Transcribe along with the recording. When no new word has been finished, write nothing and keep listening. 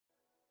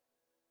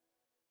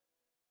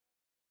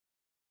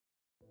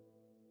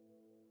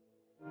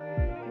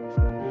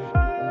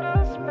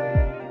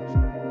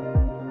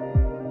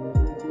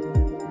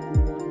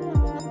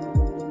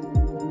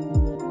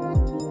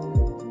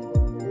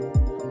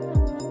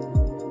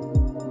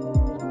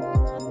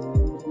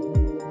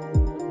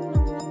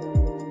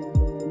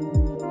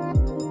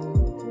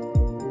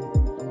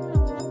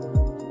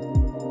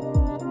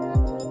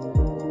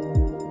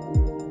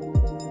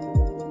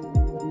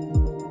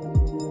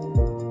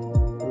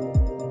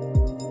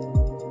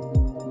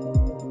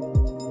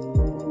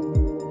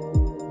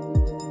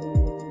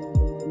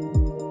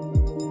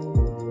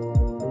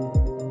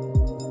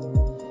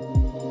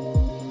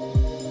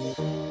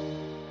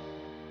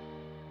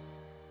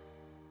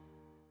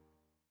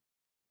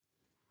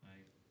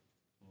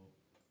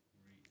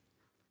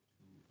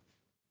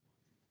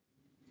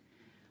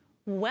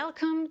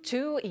Welcome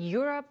to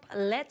Europe,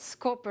 Let's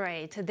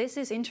Cooperate. This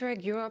is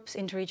Interreg Europe's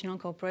Interregional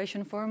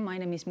Cooperation Forum. My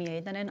name is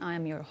Miia, and I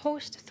am your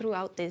host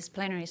throughout this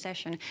plenary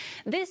session.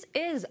 This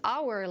is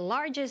our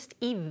largest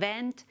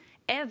event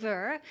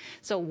ever.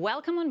 So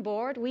welcome on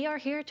board. We are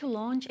here to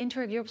launch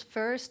Interreg Europe's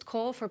first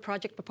call for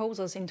project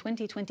proposals in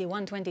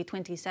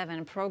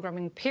 2021-2027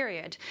 programming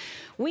period.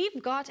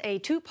 We've got a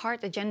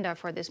two-part agenda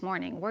for this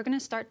morning. We're going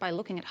to start by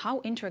looking at how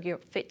Interreg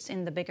Europe fits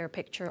in the bigger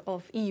picture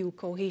of EU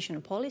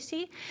cohesion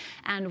policy.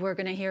 And we're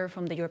going to hear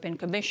from the European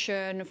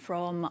Commission,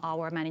 from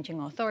our managing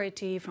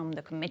authority, from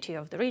the Committee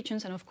of the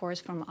Regions, and of course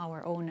from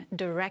our own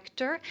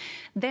director.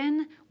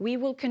 Then we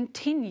will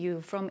continue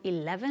from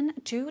 11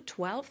 to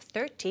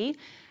 12:30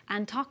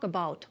 and talk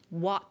about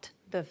what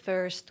the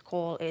first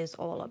call is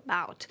all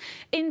about.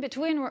 In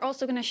between, we're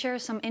also going to share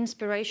some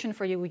inspiration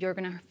for you. You're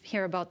going to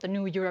hear about the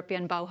new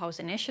European Bauhaus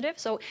initiative.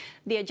 So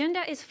the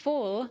agenda is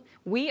full.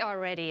 We are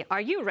ready. Are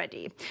you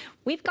ready?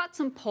 We've got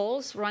some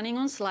polls running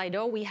on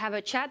Slido. We have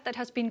a chat that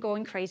has been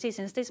going crazy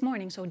since this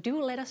morning. So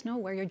do let us know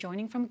where you're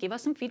joining from. Give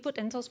us some feedback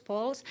in those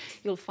polls.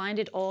 You'll find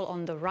it all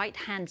on the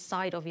right-hand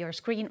side of your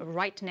screen,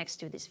 right next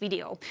to this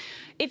video.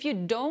 If you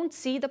don't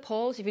see the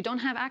polls, if you don't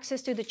have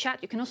access to the chat,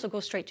 you can also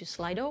go straight to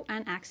Slido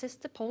and access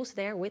the polls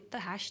there with the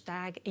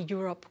hashtag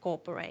Europe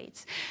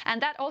Cooperates. And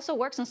that also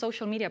works on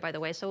social media, by the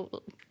way, so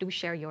do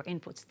share your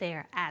inputs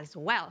there as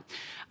well.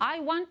 I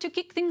want to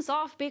kick things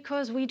off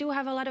because we do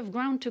have a lot of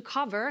ground to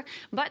cover,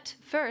 but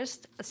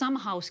first, some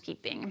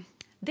housekeeping.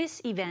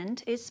 This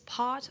event is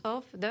part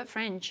of the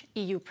French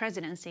EU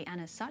presidency, and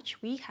as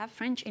such, we have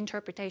French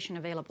interpretation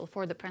available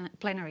for the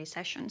plenary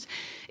sessions.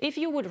 If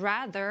you would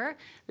rather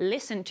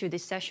listen to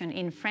this session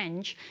in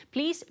French,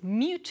 please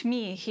mute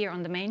me here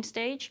on the main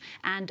stage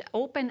and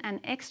open an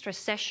extra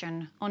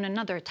session on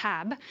another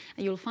tab.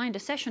 You'll find a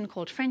session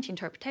called French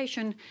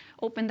interpretation.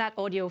 Open that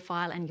audio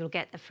file and you'll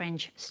get a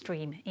French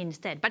stream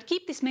instead. But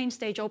keep this main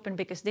stage open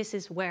because this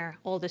is where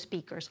all the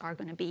speakers are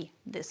going to be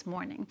this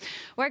morning.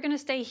 We're going to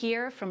stay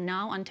here from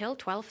now until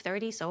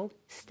 12:30, so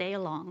stay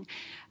along.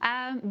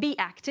 Be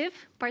active,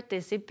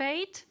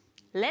 participate.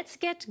 Let's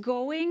get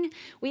going.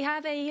 We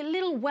have a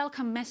little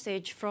welcome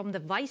message from the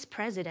Vice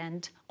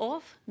President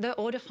of the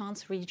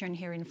Hauts-de-France region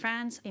here in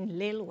France, in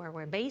Lille, where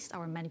we're based,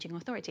 our managing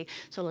authority.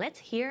 So let's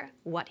hear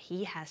what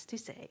he has to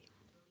say.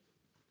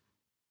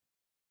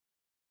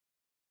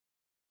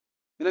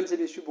 Mesdames et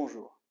messieurs,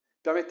 bonjour.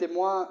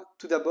 Permettez-moi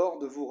tout d'abord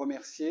de vous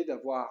remercier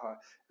d'avoir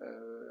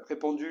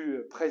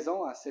répondu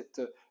présent à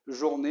cette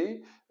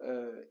journée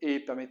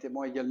et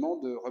permettez-moi également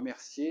de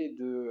remercier et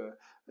de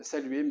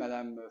saluer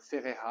Madame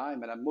Ferreira et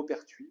Madame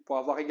Maupertuis pour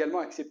avoir également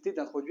accepté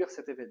d'introduire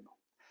cet événement.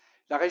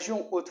 La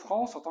région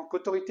Hauts-de-France, en tant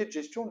qu'autorité de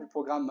gestion du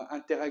programme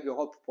Interreg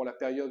Europe pour la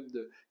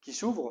période qui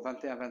s'ouvre,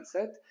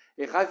 21-27,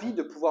 est ravie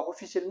de pouvoir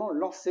officiellement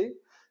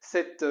lancer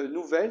cette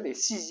nouvelle et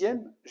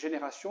 6e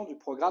génération du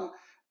programme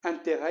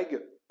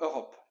Interreg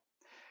Europe.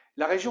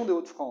 La région des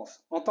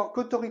Hauts-de-France, en tant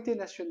qu'autorité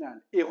nationale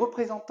et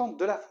représentante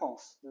de la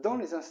France dans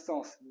les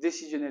instances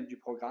décisionnelles du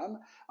programme,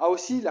 a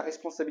aussi la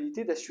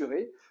responsabilité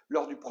d'assurer,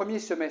 lors du premier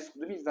semestre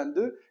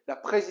 2022, la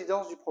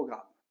présidence du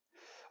programme.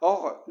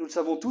 Or, nous le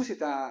savons tous,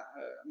 c'est un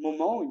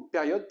moment, une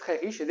période très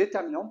riche et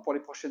déterminante pour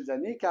les prochaines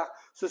années, car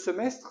ce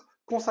semestre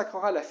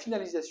consacrera la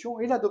finalisation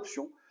et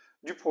l'adoption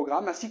du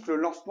programme, ainsi que le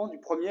lancement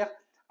du premier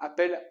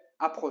appel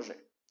à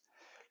projet.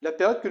 La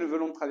période que nous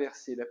venons de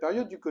traverser, la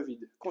période du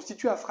Covid,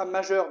 constitue un frein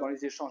majeur dans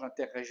les échanges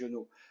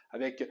interrégionaux,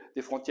 avec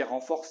des frontières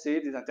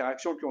renforcées, des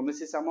interactions qui ont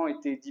nécessairement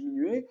été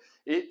diminuées.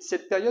 Et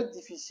cette période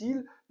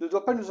difficile ne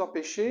doit pas nous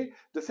empêcher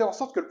de faire en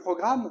sorte que ce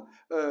programme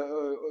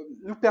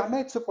nous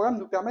permette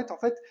en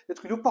fait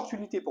d'être une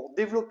opportunité pour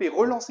développer,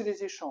 relancer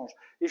les échanges,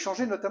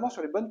 échanger notamment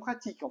sur les bonnes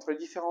pratiques entre les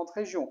différentes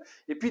régions,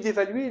 et puis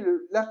d'évaluer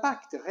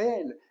l'impact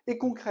réel et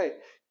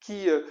concret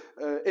qui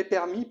est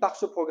permis par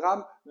ce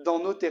programme dans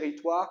nos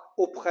territoires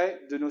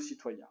auprès de nos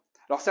citoyens.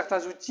 Alors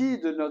certains outils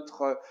de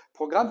notre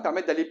programme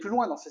permettent d'aller plus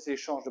loin dans ces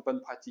échanges de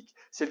bonnes pratiques.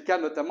 C'est le cas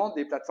notamment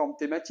des plateformes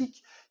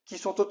thématiques qui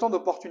sont autant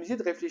d'opportunités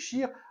de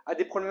réfléchir à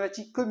des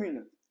problématiques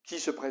communes qui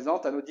se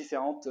présentent à nos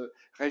différentes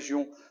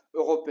régions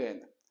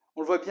européennes.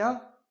 On le voit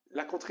bien,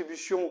 la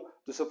contribution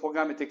de ce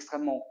programme est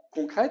extrêmement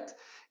concrète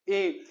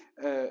et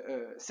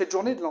cette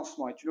journée de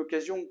lancement est une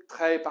occasion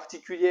très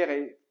particulière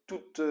et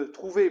toutes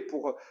trouvées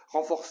pour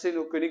renforcer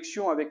nos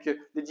connexions avec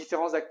les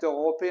différents acteurs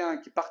européens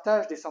qui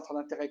partagent des centres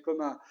d'intérêt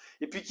communs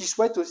et puis qui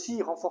souhaitent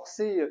aussi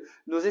renforcer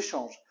nos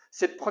échanges.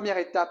 Cette première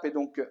étape est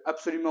donc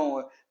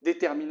absolument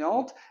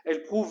déterminante.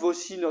 Elle prouve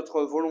aussi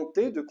notre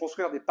volonté de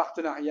construire des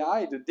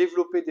partenariats et de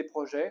développer des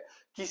projets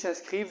qui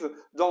s'inscrivent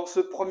dans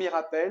ce premier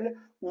appel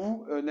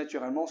ou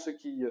naturellement ceux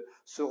qui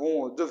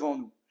seront devant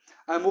nous.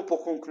 Un mot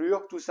pour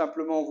conclure, tout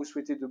simplement vous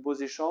souhaiter de beaux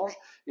échanges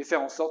et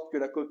faire en sorte que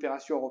la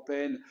coopération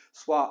européenne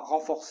soit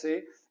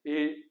renforcée.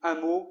 Et un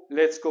mot,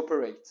 let's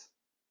cooperate.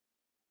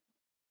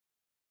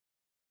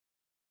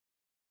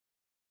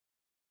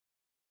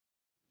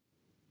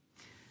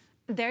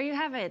 There you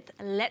have it.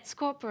 Let's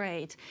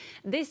cooperate.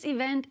 This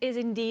event is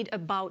indeed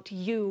about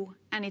you,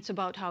 and it's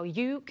about how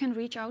you can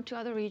reach out to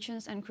other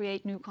regions and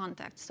create new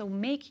contacts. So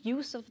make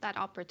use of that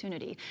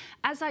opportunity.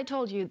 As I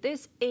told you,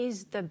 this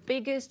is the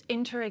biggest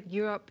Interreg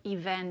Europe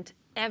event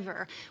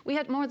ever. We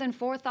had more than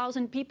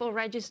 4,000 people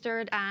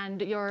registered, and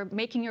you're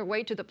making your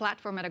way to the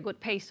platform at a good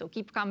pace, so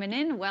keep coming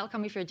in.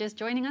 Welcome if you're just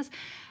joining us.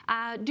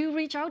 Do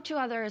reach out to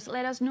others.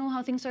 Let us know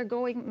how things are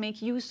going. Make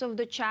use of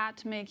the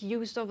chat, make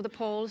use of the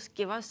polls,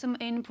 give us some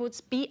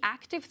inputs. Be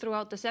active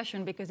throughout the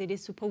session, because it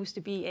is supposed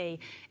to be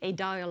a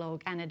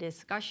dialogue and a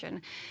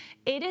discussion.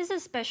 It is a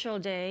special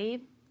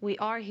day. We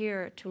are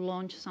here to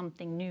launch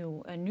something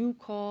new, a new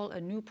call,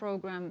 a new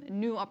program,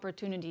 new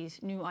opportunities,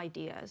 new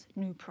ideas,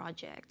 new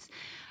projects.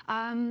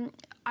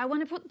 I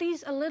want to put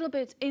these a little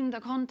bit in the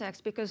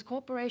context, because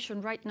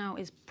cooperation right now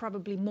is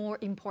probably more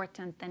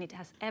important than it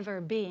has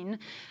ever been.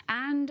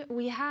 And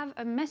we have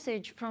a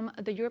message from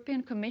the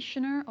European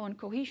Commissioner on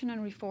Cohesion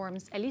and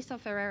Reforms, Elisa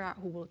Ferreira,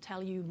 who will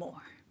tell you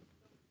more.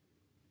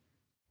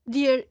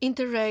 Dear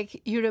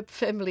Interreg Europe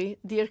family,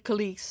 dear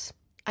colleagues,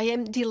 I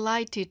am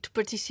delighted to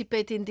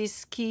participate in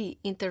this key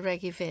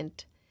Interreg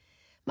event.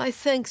 My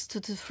thanks to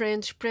the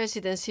French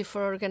presidency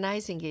for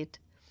organizing it,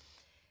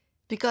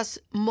 because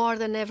more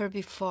than ever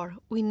before,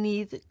 we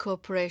need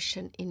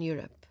cooperation in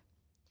Europe.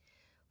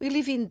 We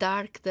live in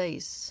dark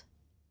days.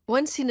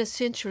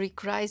 Once-in-a-century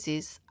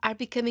crises are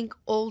becoming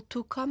all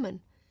too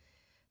common.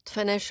 The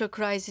financial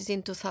crisis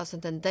in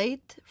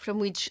 2008, from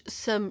which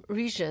some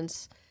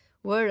regions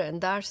were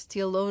and are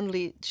still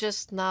only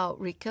just now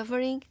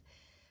recovering,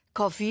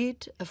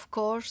 COVID, of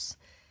course,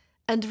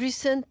 and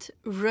recent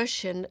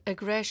Russian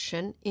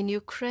aggression in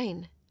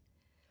Ukraine.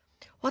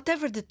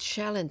 Whatever the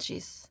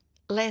challenges,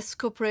 less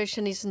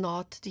cooperation is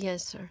not the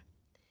answer.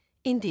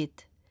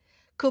 Indeed,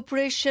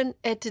 cooperation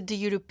at the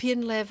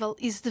European level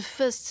is the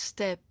first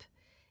step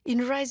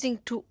in rising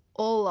to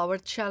all our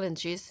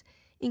challenges,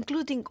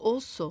 including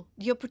also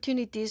the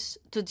opportunities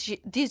to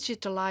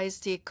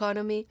digitalize the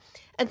economy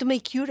and to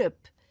make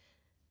Europe,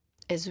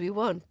 as we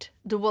want,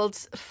 the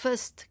world's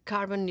first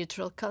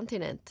carbon-neutral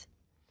continent.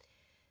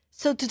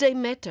 So today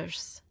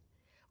matters.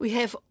 We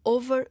have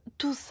over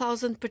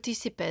 2,000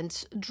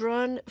 participants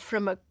drawn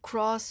from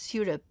across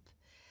Europe,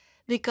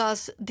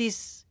 because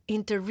these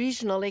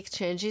interregional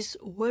exchanges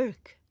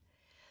work.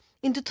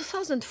 In the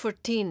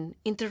 2014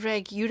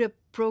 Interreg Europe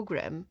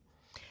program,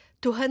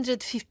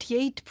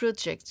 258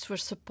 projects were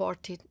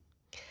supported,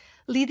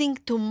 leading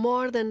to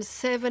more than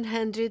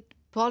 700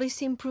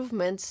 policy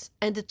improvements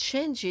and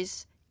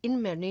changes in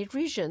many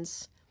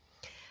regions.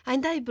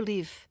 And I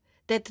believe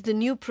that the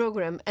new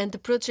program and the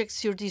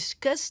projects you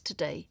discussed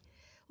today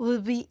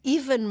will be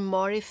even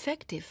more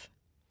effective.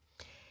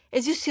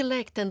 As you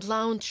select and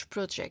launch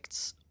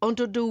projects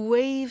onto the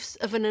waves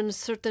of an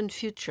uncertain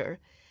future,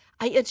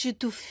 I urge you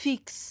to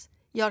fix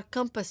your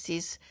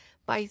compasses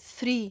by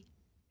 3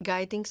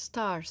 guiding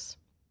stars.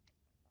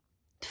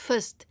 The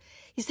first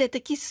is that a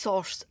key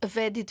source of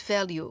added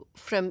value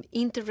from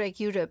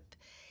Interreg Europe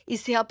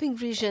is helping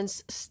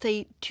regions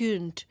stay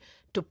tuned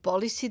to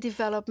policy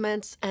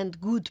developments and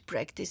good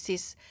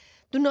practices.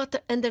 Do not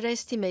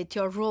underestimate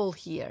your role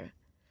here.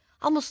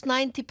 Almost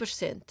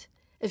 90%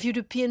 of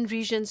European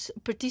regions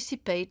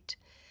participate,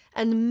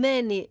 and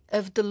many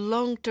of the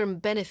long-term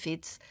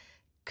benefits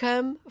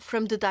come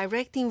from the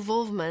direct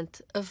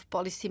involvement of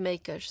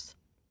policymakers.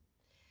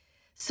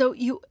 So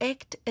you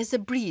act as a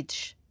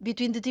bridge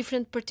between the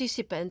different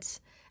participants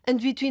and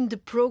between the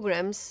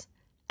programs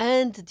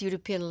and the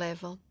European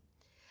level.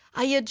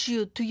 I urge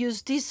you to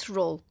use this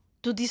role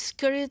to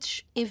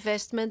discourage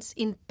investments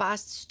in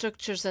past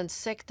structures and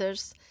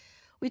sectors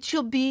which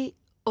will be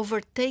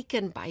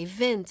overtaken by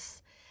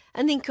events,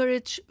 and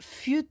encourage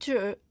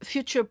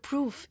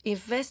future-proof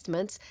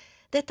investments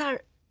that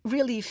are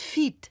really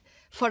fit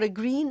for a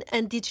green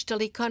and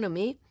digital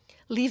economy,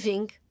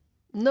 leaving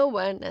no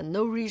one and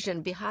no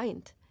region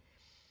behind.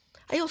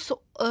 I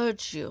also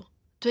urge you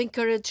to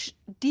encourage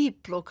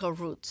deep local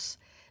roots,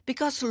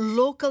 because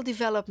local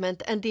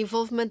development and the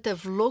involvement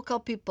of local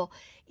people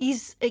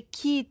is a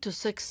key to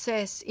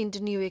success in the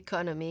new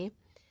economy,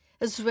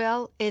 as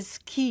well as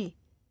key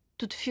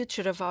to the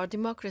future of our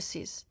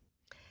democracies.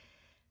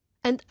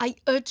 And I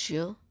urge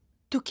you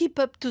to keep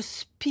up to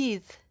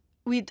speed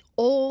with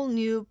all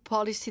new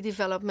policy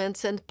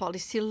developments and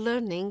policy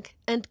learning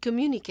and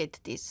communicate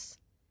this.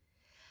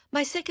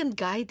 My second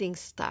guiding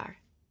star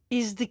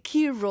is the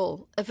key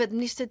role of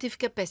administrative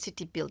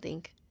capacity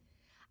building.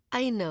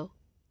 I know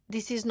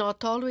this is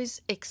not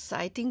always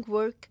exciting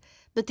work,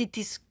 but it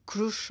is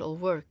crucial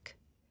work.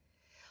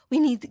 We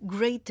need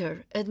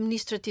greater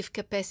administrative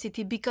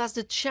capacity because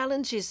the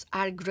challenges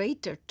are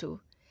greater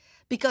too,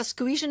 because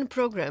cohesion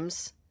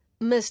programs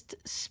must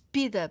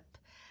speed up,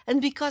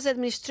 and because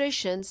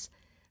administrations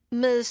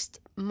must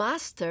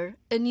master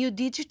a new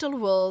digital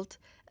world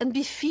and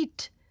be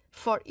fit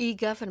for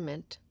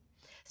e-government.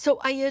 So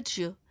I urge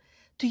you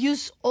to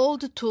use all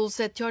the tools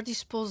at your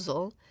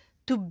disposal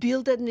to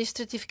build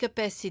administrative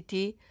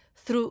capacity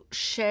through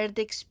shared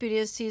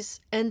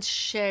experiences and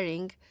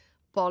sharing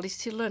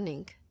policy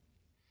learning.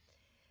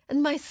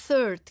 And my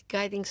third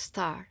guiding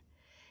star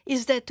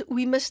is that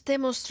we must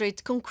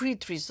demonstrate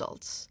concrete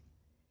results.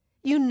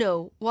 You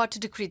know what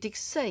the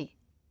critics say.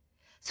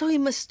 So we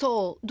must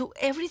all do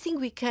everything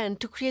we can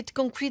to create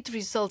concrete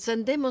results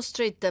and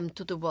demonstrate them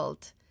to the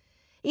world.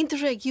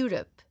 Interreg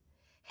Europe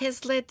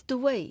has led the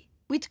way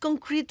with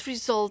concrete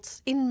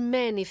results in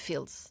many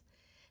fields.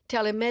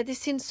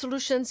 Telemedicine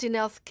solutions in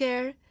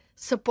healthcare,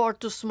 support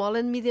to small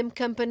and medium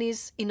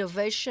companies,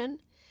 innovation,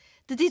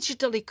 the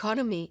digital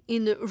economy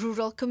in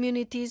rural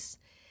communities,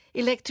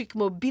 electric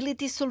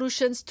mobility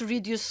solutions to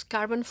reduce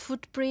carbon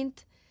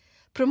footprint,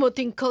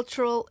 promoting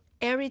cultural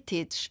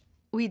heritage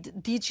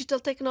with digital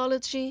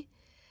technology,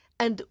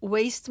 and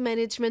waste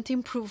management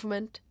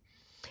improvement.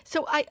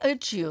 So I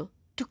urge you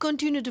to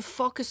continue to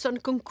focus on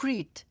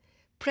concrete,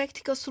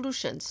 practical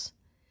solutions.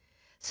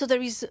 So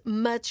there is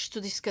much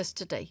to discuss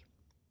today.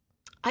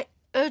 I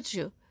urge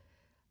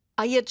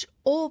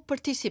all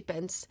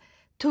participants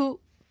to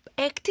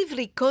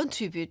actively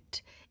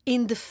contribute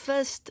in the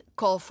first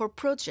call for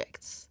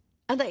projects.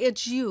 And I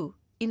urge you,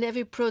 in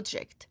every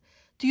project,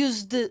 to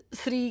use the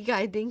 3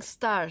 guiding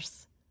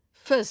stars.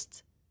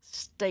 First,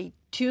 stay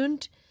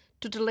tuned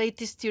to the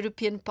latest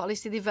European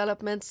policy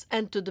developments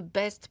and to the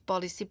best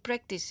policy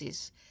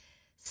practices.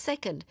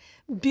 Second,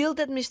 build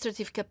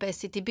administrative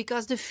capacity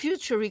because the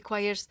future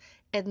requires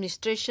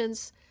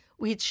administrations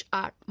which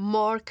are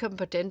more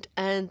competent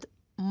and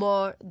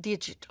more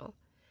digital.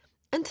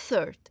 And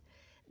third,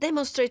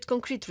 demonstrate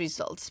concrete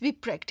results, be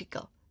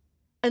practical,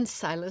 and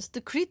silence the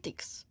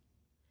critics.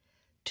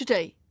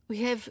 Today,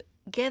 we have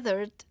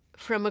gathered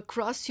from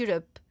across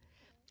Europe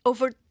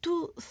over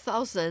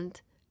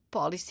 2,000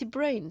 policy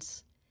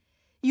brains.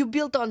 You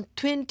built on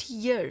 20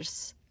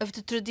 years of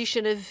the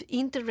tradition of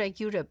Interreg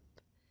Europe.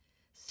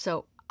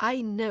 So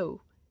I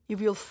know you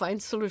will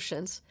find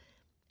solutions,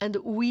 and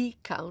we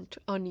count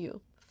on you.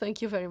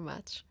 Thank you very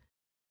much.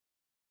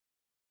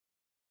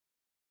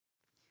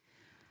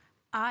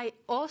 I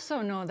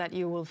also know that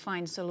you will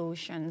find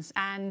solutions,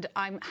 and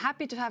I'm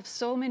happy to have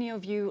so many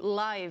of you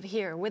live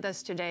here with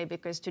us today,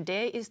 because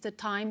today is the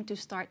time to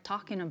start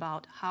talking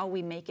about how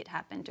we make it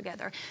happen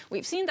together.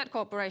 We've seen that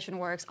cooperation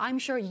works. I'm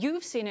sure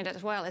you've seen it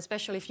as well,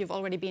 especially if you've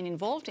already been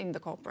involved in the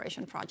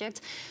cooperation project.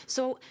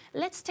 So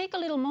let's take a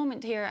little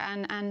moment here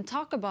and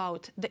talk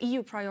about the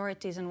EU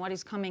priorities and what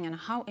is coming and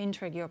how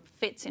Interreg Europe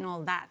fits in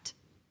all that.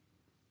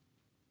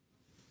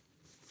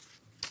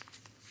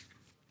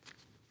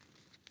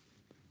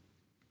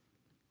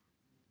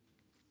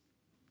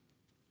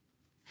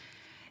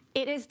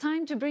 It is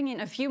time to bring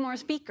in a few more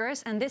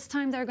speakers, and this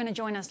time they're going to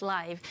join us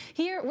live.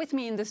 Here with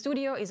me in the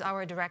studio is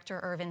our director,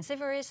 Erwin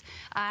Siweris,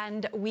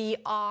 and we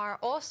are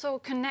also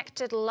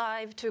connected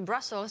live to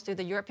Brussels, to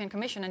the European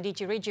Commission and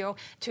DG Regio,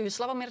 to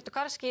Slawomir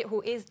Tokarski,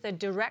 who is the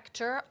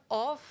director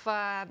of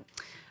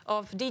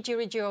DG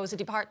Regio's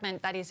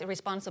department that is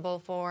responsible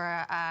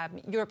for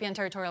European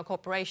territorial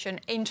cooperation,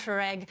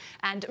 Interreg,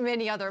 and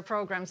many other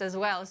programs as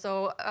well.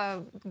 So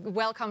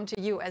welcome to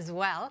you as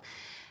well.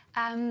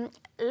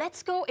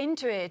 Let's go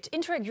into it.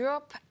 Interreg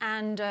Europe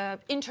and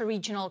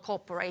interregional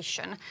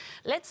cooperation.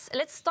 Let's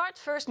start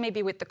first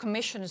maybe with the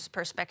Commission's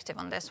perspective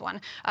on this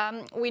one.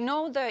 We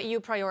know the EU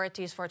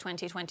priorities for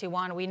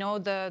 2021. We know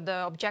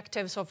the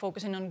objectives of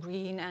focusing on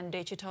green and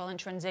digital and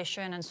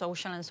transition and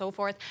social and so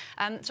forth.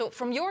 So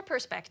from your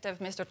perspective,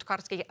 Mr.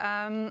 Tokarski,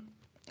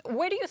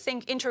 where do you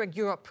think Interreg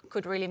Europe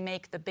could really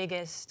make the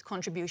biggest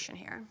contribution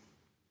here?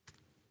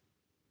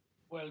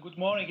 Well, good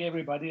morning,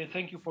 everybody.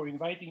 Thank you for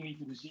inviting me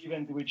to this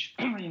event, which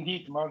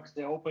indeed marks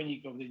the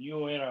opening of the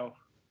new era of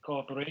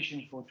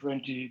cooperation for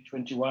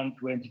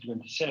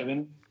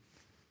 2021-2027.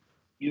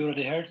 You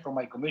already heard from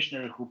my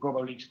commissioner, who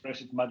probably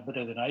expressed it much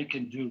better than I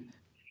can do,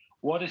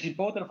 what is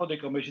important for the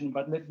Commission,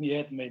 but let me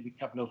add maybe a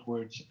couple of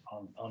words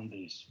on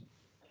this.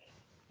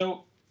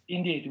 So,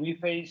 indeed, we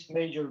face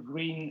major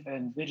green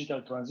and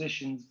digital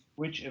transitions,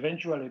 which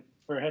eventually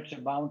perhaps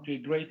amount to the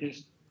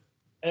greatest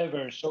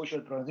ever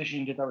social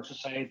transition that our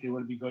society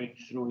will be going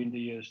through in the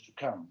years to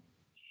come.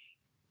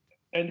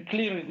 And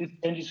clearly, these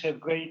changes have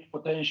great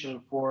potential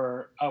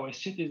for our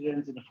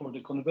citizens and for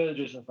the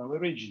convergence of our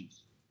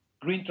regions.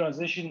 Green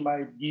transition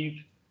might give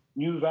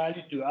new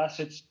value to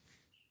assets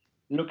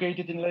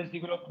located in less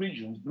developed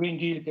regions. Green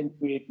Deal can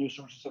create new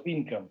sources of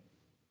income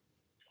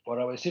for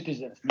our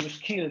citizens, new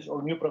skills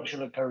or new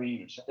professional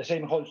careers. The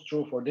same holds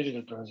true for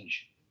digital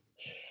transition.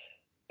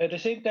 At the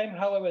same time,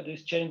 however,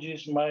 these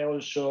changes might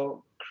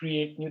also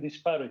create new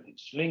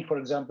disparities, linked, for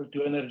example,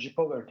 to energy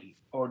poverty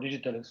or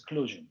digital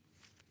exclusion.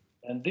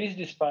 And these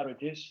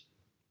disparities,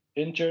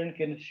 in turn,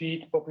 can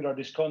feed popular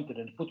discontent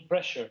and put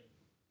pressure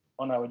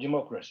on our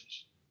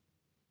democracies.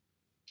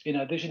 In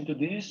addition to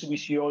this, we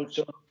see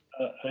also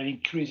an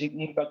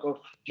increasing impact of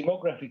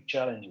demographic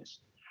challenges,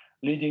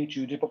 leading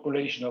to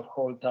depopulation of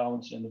whole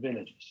towns and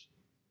villages.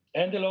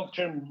 And the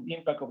long-term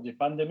impact of the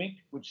pandemic,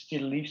 which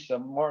still leaves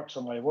some marks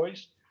on my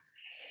voice,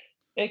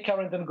 a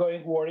current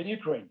ongoing war in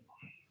Ukraine,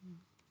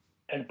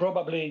 and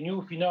probably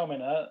new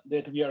phenomena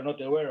that we are not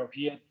aware of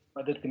yet,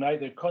 but that can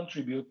either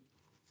contribute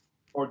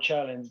or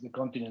challenge the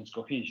continent's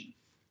cohesion.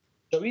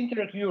 So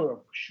Interreg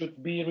Europe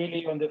should be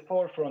really on the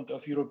forefront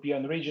of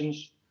European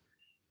regions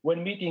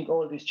when meeting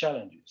all these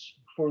challenges,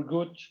 for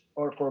good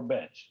or for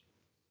bad.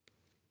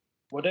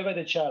 Whatever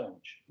the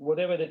challenge,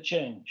 whatever the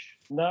change,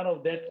 none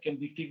of that can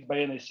be fixed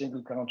by any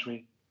single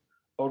country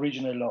or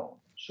region alone.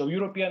 So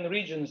European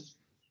regions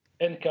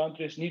and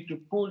countries need to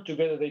pool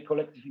together their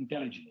collective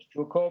intelligence,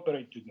 to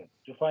cooperate together,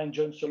 to find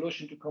joint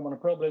solutions to common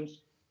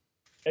problems,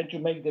 and to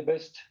make the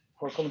best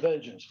for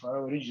convergence for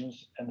our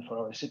regions and for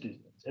our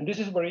citizens. And this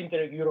is where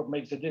Interreg Europe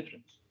makes a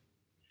difference.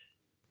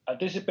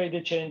 Anticipate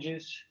the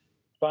changes,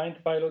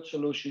 find pilot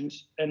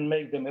solutions, and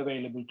make them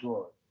available to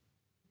all.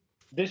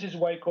 This is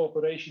why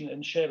cooperation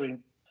and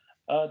sharing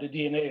are the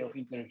DNA of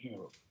Interreg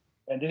Europe.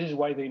 And this is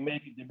why they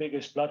make it the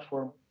biggest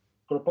platform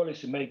for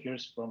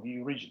policymakers from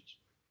EU regions.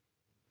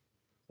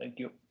 Thank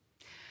you.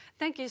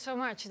 Thank you so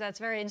much. That's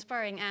very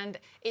inspiring. And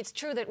it's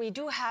true that we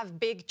do have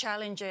big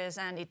challenges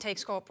and it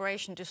takes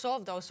cooperation to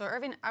solve those. So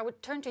Erwin, I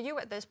would turn to you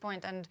at this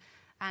point and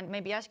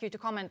maybe ask you to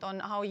comment on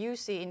how you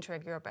see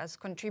Interreg Europe as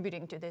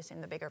contributing to this in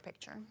the bigger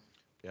picture.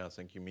 Yeah,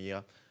 thank you,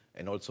 Miia.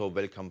 And also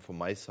welcome from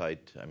my side.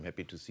 I'm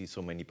happy to see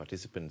so many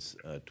participants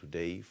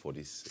today for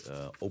this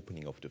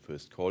opening of the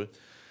first call.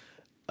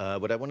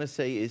 What I want to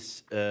say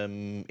is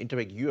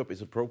Interreg Europe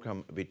is a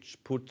program which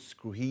puts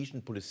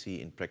cohesion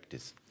policy in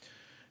practice.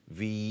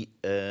 We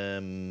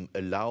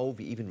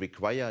we even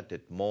require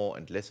that more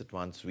and less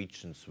advanced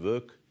regions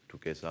work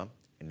together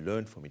and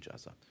learn from each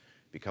other.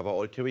 We cover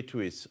all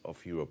territories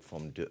of Europe,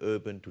 from the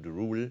urban to the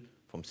rural,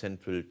 from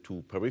central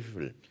to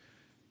peripheral.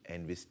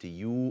 And with the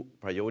EU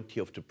priority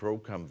of the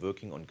program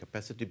working on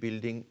capacity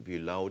building, we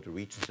allow the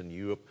regions in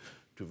Europe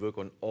to work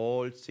on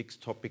all 6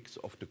 topics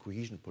of the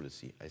cohesion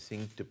policy. I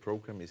think the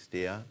program is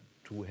there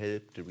to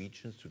help the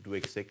regions to do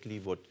exactly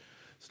what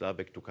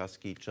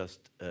Tokarski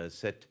just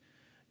said,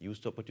 use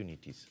the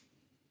opportunities.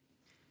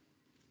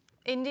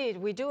 Indeed,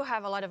 we do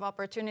have a lot of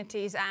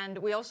opportunities, and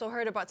we also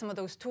heard about some of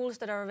those tools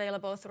that are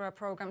available through our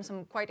program,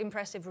 some quite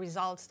impressive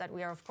results that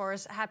we are, of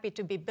course, happy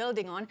to be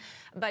building on.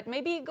 But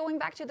maybe going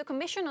back to the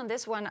Commission on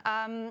this one,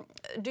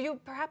 do you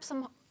perhaps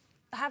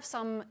have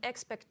some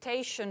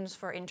expectations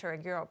for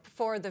Interreg Europe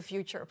for the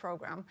future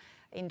program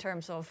in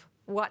terms of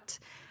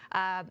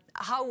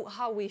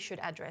how we should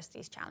address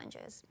these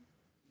challenges?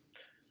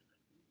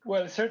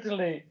 Well,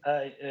 certainly,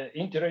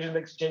 interregional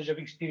exchange of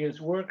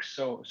experience works,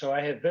 so I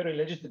have very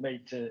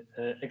legitimate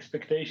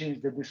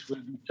expectations that this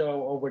will be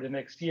so over the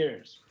next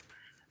years.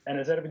 And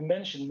as Erwin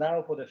mentioned,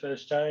 now for the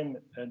first time,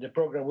 the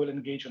program will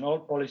engage on all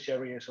policy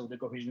areas of the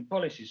cohesion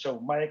policy. So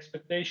my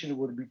expectation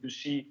would be to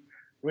see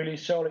really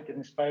solid and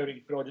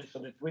inspiring projects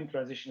on the twin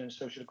transition and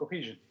social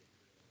cohesion,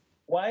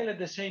 while at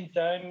the same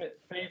time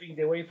paving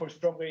the way for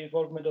stronger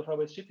involvement of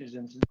our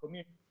citizens and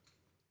community.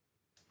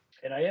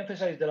 And I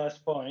emphasize the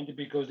last point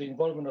because the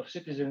involvement of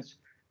citizens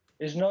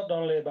is not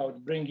only about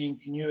bringing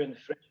new and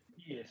fresh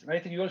ideas. And I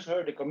think you also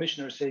heard the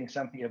Commissioner saying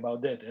something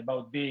about that,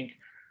 about being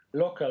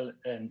local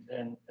and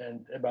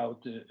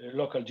about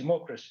local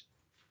democracy.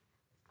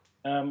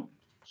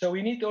 So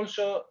we need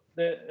also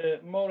the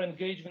more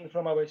engagement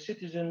from our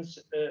citizens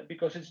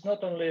because it's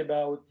not only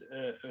about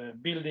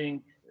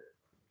building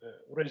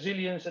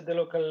resilience at the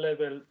local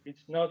level.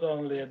 It's not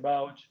only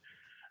about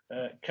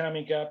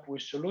coming up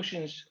with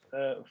solutions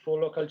for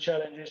local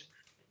challenges,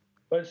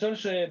 but it's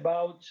also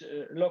about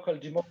local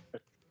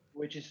democracy,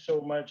 which is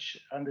so much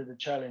under the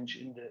challenge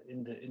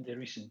in the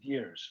recent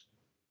years.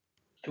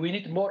 We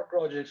need more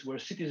projects where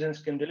citizens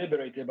can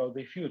deliberate about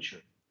their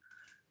future.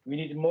 We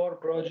need more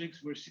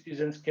projects where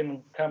citizens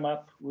can come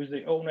up with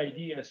their own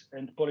ideas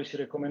and policy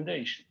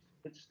recommendations.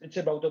 It's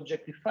about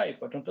Objective 5,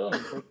 but not only.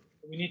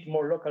 We need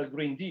more local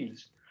green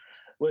deals,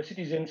 where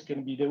citizens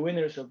can be the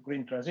winners of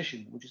green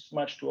transition, which is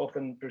much too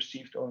often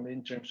perceived only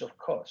in terms of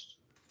cost.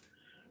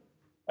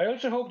 I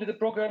also hope that the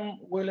program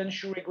will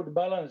ensure a good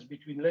balance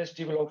between less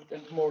developed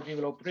and more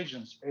developed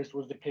regions, as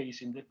was the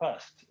case in the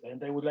past.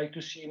 And I would like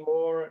to see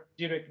more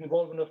direct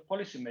involvement of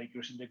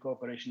policymakers in the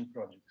cooperation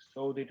projects,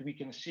 so that we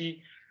can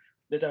see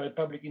that our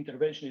public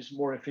intervention is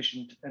more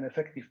efficient and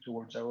effective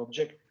towards our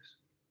objectives.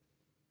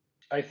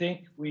 I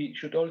think we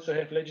should also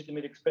have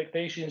legitimate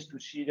expectations to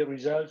see the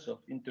results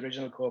of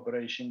interregional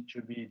cooperation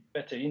to be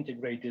better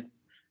integrated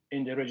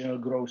in the regional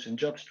growth and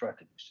job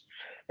strategies.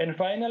 And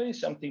finally,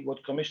 something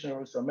what Commissioner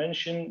also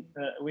mentioned,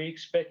 we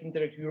expect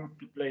Interreg Europe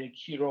to play a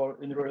key role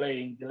in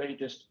relaying the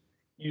latest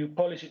EU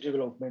policy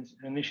developments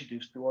and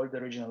initiatives to all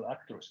the regional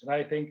actors. And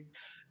I think,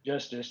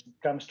 just as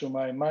it comes to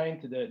my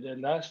mind, the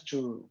last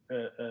two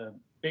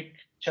big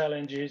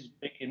challenges,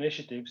 big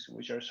initiatives,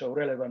 which are so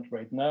relevant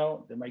right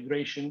now, the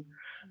migration,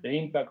 the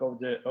impact of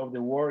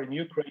the war in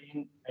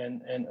Ukraine,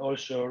 and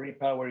also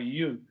Repower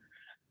EU,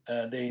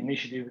 the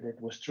initiative that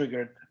was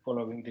triggered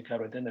following the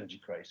current energy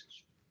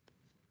crisis.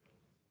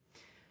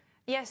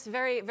 Yes,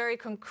 very, very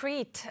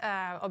concrete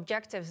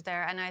objectives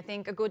there. And I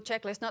think a good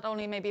checklist, not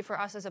only maybe for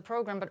us as a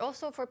program, but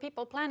also for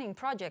people planning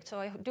projects. So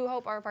I do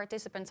hope our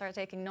participants are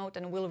taking note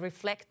and will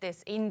reflect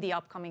this in the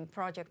upcoming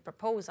project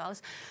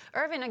proposals.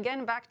 Erwin,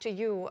 again, back to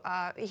you.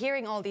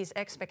 Hearing all these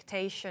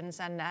expectations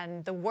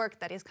and the work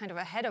that is kind of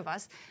ahead of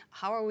us,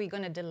 how are we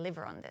going to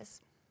deliver on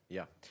this?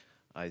 Yeah,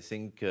 I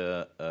think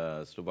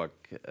Slavek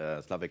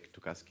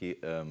Tokarski,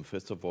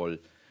 first of all,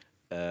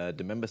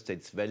 the member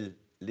states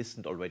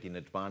listened already in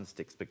advance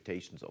the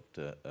expectations of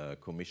the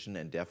Commission,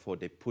 and therefore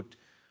they put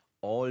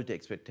all the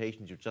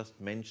expectations you just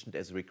mentioned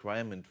as a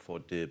requirement for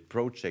the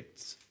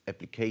project's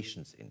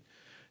applications in,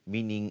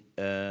 meaning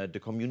the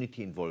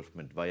community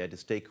involvement via the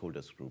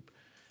stakeholders group.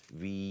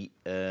 We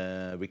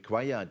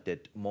require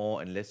that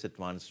more and less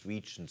advanced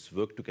regions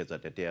work together,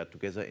 that they are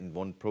together in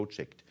one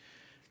project.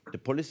 The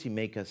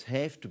policymakers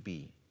have to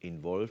be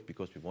involved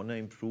because we want to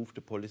improve the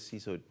policy,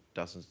 so it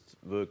doesn't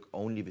work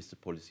only with the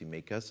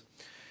policymakers.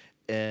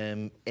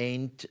 And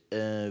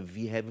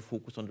we have a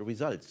focus on the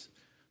results.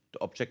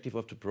 The objective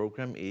of the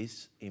program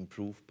is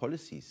improve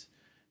policies.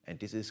 And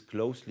this is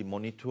closely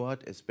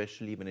monitored,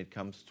 especially when it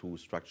comes to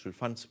structural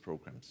funds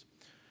programs.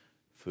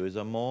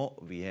 Furthermore,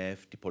 we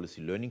have the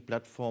policy learning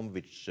platform,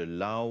 which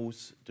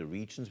allows the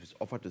regions, which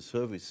offer the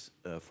service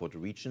for the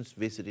regions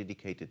with a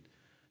dedicated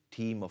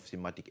team of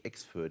thematic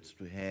experts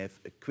to have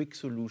quick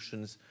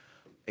solutions,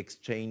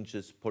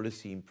 exchanges,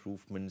 policy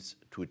improvements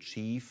to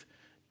achieve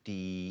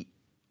the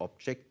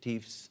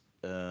objectives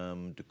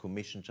the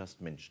Commission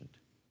just mentioned.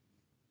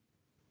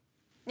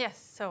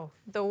 Yes, so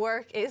the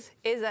work is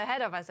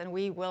ahead of us and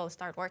we will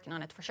start working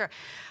on it for sure.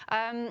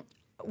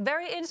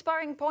 Very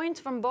inspiring points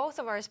from both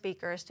of our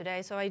speakers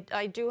today, so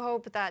I do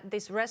hope that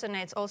this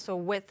resonates also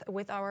with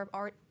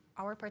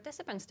our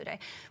participants today.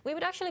 We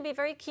would actually be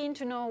very keen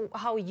to know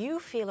how you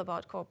feel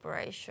about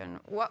cooperation.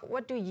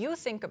 What do you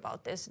think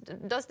about this?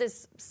 Does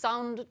this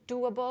sound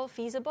doable,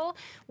 feasible?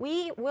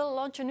 We will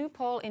launch a new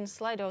poll in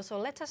Slido, so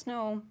let us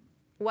know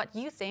what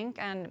you think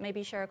and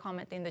maybe share a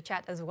comment in the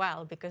chat as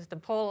well, because the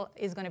poll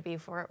is going to be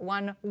for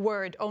one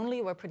word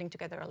only. We're putting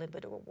together a little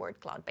bit of a word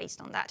cloud based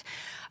on that.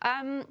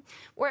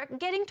 We're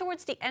getting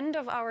towards the end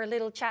of our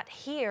little chat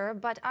here,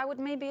 but I would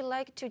maybe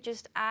like to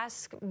just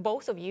ask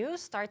both of you,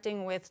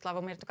 starting with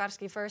Slawomir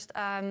Tokarski first,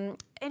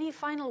 any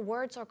final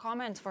words or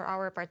comments for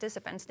our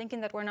participants,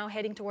 thinking that we're now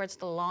heading towards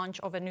the launch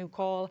of a new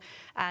call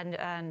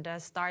and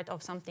start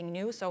of something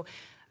new. So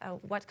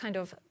what kind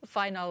of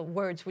final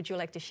words would you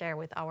like to share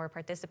with our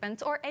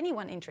participants or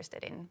anyone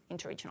interested in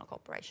interregional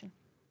cooperation?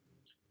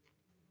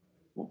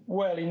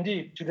 Well,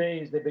 indeed, today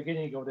is the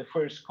beginning of the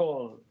first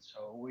call,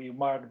 so we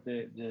mark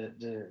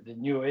the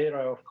new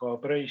era of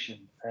cooperation.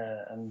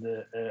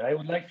 I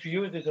would like to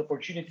use this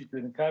opportunity to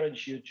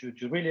encourage you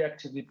to really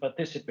actively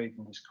participate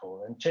in this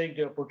call and take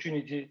the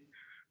opportunity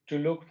to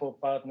look for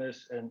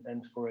partners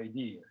and for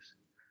ideas.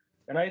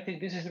 And I think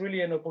this is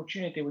really an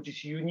opportunity which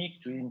is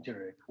unique to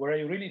Interreg, where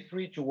you're really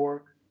free to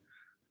work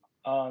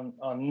on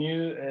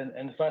new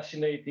and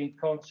fascinating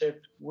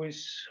concepts with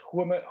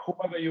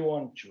whomever you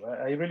want to.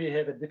 I really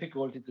have a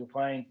difficulty to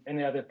find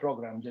any other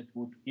program that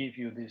would give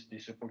you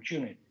this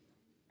opportunity.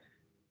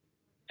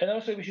 And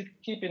also we should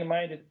keep in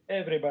mind that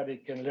everybody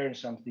can learn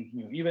something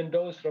new. Even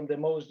those from the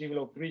most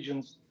developed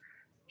regions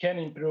can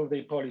improve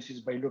their policies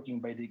by looking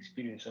by the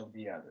experience of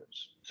the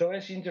others. So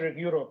as Interreg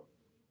Europe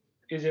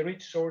is a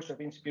rich source of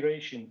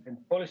inspiration and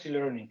policy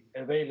learning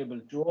available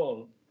to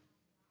all,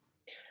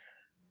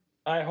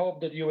 I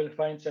hope that you will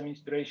find some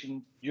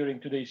inspiration during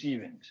today's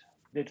event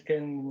that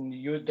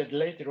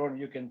later on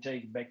you can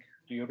take back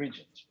to your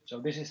regions. So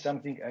this is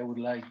something I would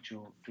like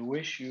to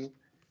wish you,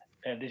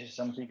 and this is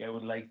something I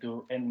would like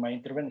to end my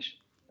intervention.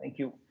 Thank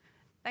you.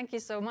 Thank you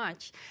so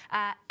much.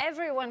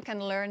 Everyone can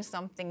learn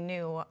something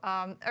new.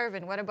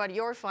 Erwin, what about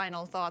your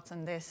final thoughts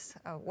on this?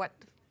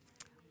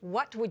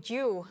 What would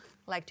you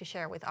like to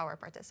share with our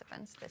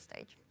participants this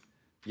stage?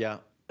 Yeah,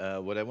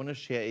 what I want to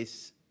share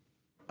is,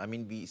 I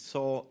mean, we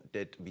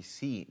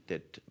see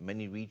that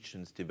many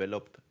regions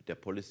develop their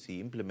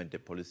policy, implement their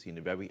policy in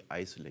a very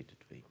isolated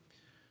way.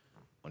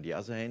 On the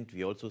other hand,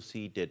 we also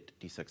see that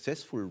the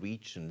successful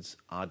regions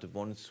are the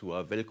ones who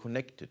are well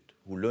connected,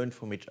 who learn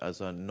from each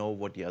other, know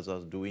what the others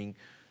are doing,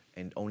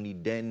 and only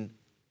then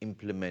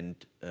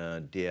implement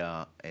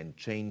and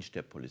change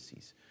their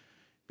policies.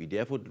 We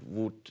therefore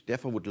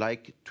would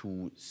like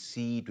to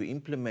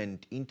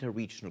implement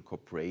interregional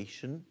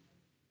cooperation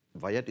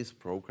via this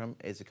program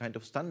as a kind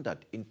of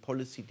standard in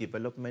policy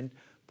development,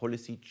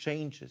 policy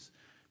changes.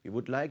 We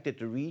would like that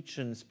the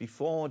regions,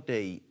 before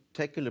they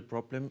tackle a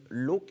problem,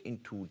 look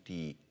into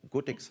the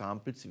good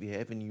examples we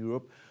have in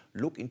Europe,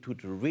 look into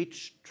the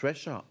rich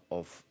treasure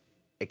of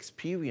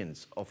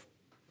experience, of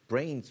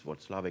brains, what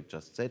Slavek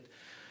just said,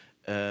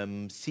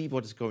 see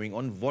what is going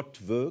on,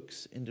 what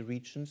works in the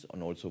regions,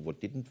 and also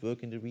what didn't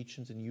work in the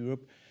regions in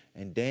Europe,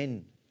 and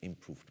then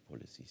improve the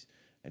policies.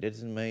 And that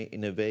is in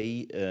a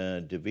way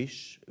the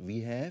wish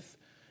we have.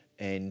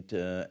 And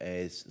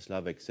as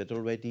Slavek said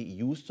already,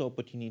 use the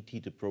opportunity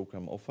the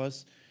program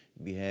offers.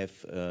 We have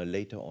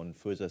later on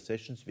further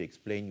sessions. We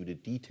explain you the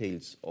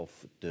details of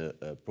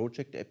the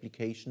project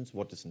applications,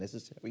 what is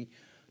necessary,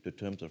 the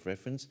terms of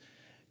reference.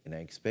 And I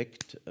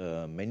expect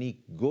many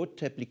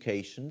good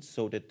applications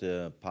so that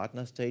the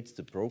partner states,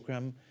 the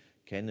program,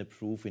 can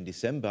approve in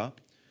December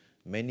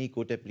many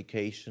good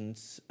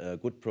applications,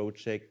 good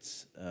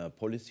projects,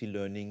 policy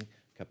learning,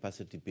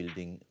 capacity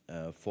building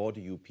for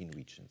the European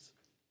regions.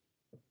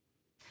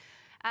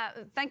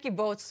 Thank you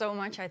both so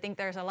much. I think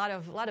there's a lot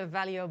of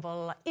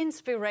valuable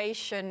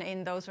inspiration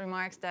in those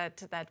remarks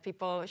that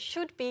people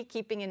should be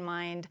keeping in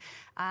mind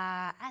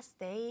as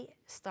they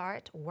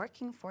start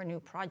working for new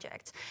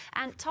projects.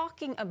 And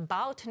talking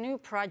about new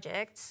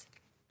projects,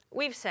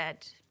 we've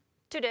said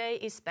today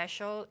is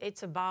special.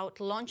 It's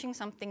about launching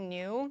something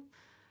new.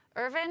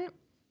 Erwin,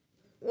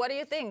 what do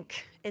you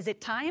think? Is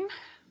it time?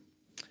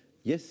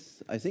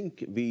 Yes, I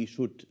think we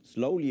should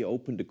slowly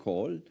open the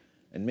call.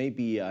 And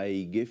maybe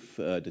I give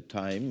the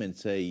time and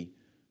say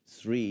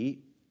 3,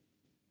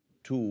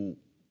 2,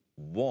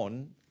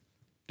 1.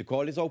 The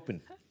call is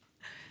open.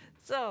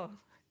 So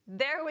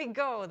there we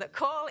go. The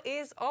call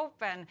is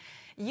open.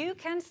 You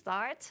can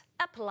start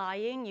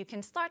applying. You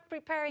can start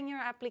preparing your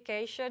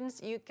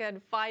applications. You can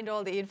find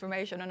all the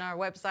information on our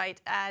website.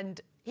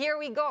 And here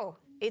we go.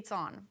 It's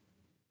on.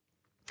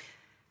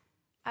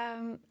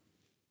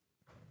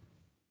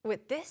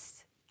 With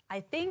this, I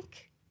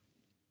think,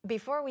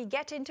 before we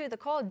get into the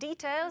call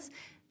details,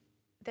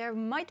 there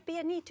might be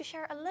a need to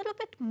share a little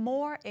bit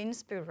more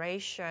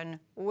inspiration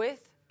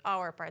with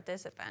our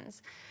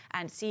participants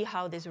and see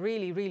how this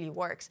really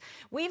works.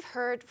 We've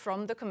heard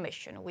from the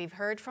Commission, we've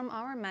heard from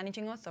our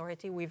managing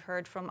authority, we've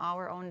heard from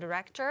our own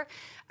director.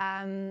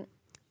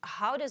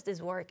 How does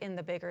this work in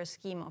the bigger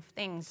scheme of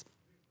things?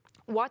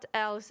 What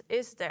else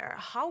is there?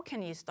 How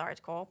can you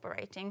start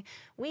cooperating?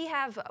 We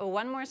have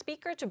one more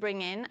speaker to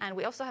bring in, and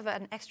we also have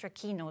an extra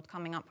keynote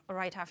coming up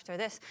right after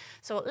this.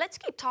 So let's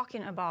keep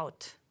talking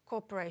about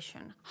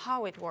cooperation,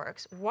 how it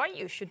works, why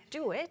you should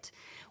do it.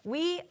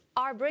 We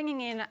are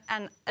bringing in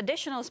an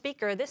additional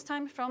speaker, this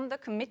time from the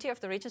Committee of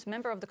the Regions,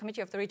 member of the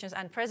Committee of the Regions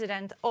and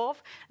President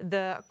of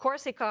the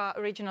Corsica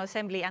Regional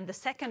Assembly and the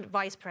second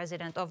Vice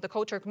President of the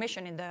Co-Chair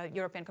Commission in the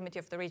European Committee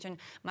of the Region,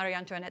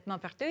 Marie-Antoinette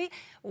Maupertuis.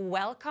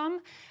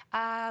 Welcome.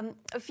 A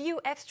few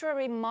extra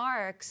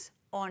remarks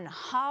on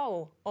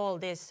how all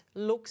this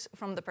looks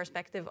from the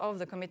perspective of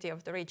the Committee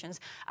of the Regions.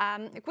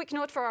 A quick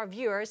note for our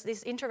viewers,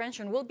 this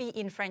intervention will be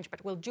in French,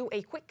 but we'll do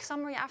a quick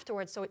summary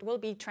afterwards, so it will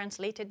be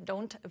translated.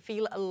 Don't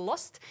feel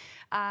lost.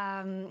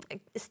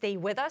 Stay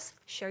with us,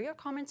 share your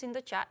comments in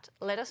the chat,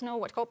 let us know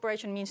what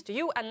cooperation means to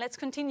you, and let's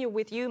continue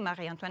with you,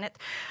 Marie-Antoinette.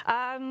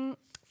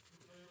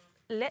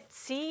 Let's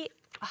see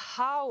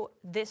how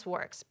this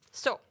works.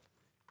 So,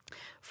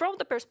 from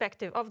the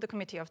perspective of the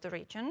Committee of the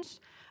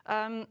Regions,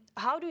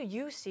 how do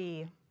you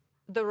see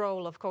the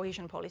role of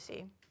cohesion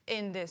policy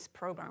in this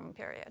programming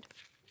period?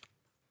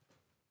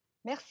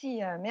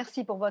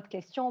 Merci pour votre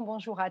question.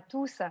 Bonjour à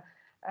tous.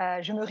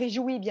 Je me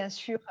réjouis bien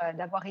sûr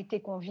d'avoir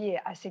été conviée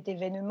à cet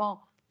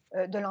événement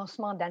de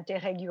lancement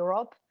d'Interreg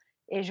Europe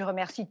et je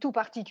remercie tout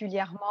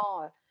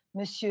particulièrement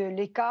Monsieur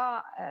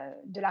Leca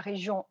de la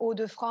région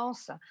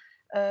Hauts-de-France,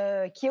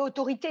 qui est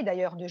autorité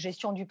d'ailleurs de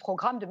gestion du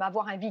programme, de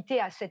m'avoir invité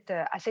à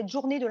cette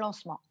journée de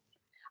lancement.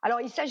 Alors,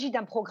 il s'agit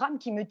d'un programme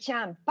qui me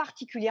tient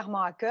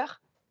particulièrement à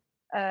cœur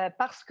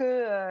parce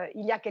qu'il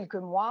y a quelques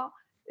mois,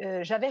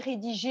 j'avais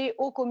rédigé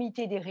au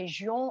Comité des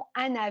régions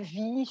un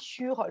avis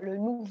sur le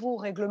nouveau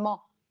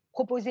règlement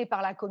proposé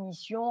par la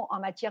Commission en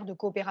matière de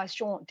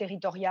coopération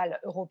territoriale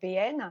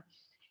européenne.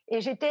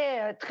 Et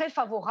j'étais très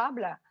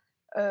favorable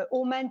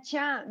au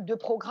maintien de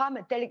programmes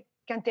tels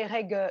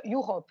qu'Interreg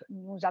Europe.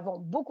 Nous avons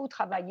beaucoup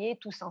travaillé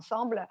tous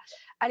ensemble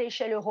à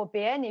l'échelle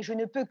européenne et je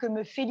ne peux que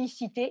me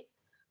féliciter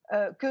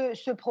que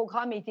ce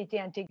programme ait été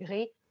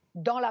intégré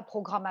dans la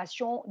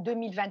programmation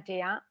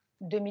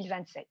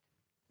 2021-2027.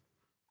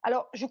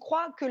 Alors, je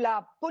crois que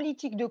la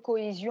politique de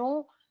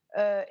cohésion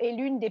est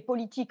l'une des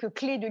politiques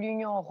clés de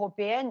l'Union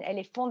européenne. Elle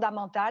est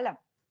fondamentale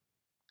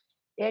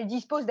et elle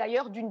dispose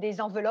d'ailleurs d'une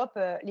des enveloppes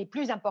les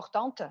plus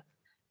importantes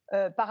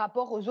par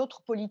rapport aux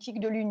autres politiques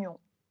de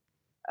l'Union.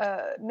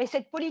 Mais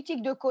cette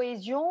politique de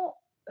cohésion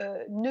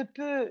ne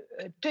peut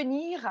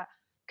tenir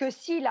que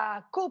si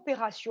la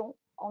coopération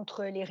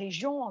entre les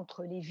régions,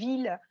 entre les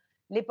villes,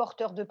 les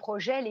porteurs de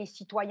projets, les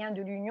citoyens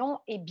de l'Union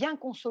est bien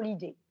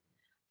consolidée.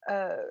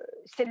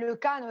 C'est le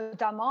cas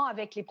notamment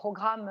avec les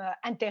programmes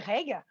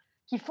Interreg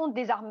qui font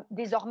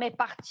désormais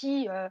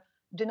partie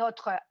de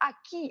notre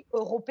acquis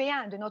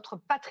européen, de notre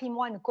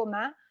patrimoine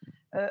commun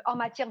en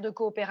matière de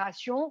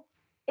coopération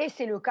et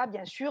c'est le cas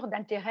bien sûr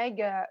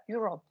d'Interreg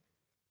Europe.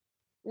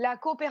 La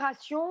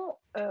coopération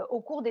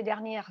au cours des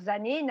dernières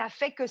années n'a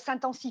fait que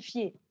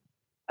s'intensifier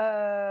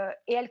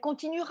et elle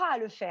continuera à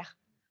le faire.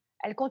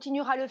 Elle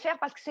continuera à le faire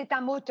parce que c'est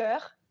un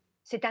moteur,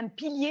 c'est un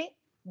pilier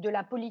de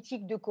la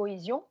politique de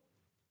cohésion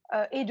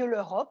et de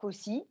l'Europe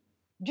aussi,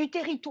 du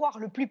territoire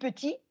le plus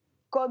petit,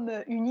 comme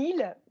une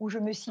île où je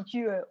me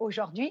situe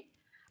aujourd'hui,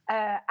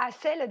 à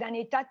celle d'un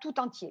État tout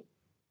entier.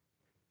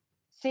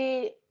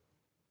 C'est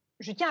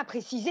je tiens à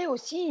préciser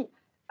aussi,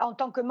 en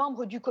tant que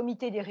membre du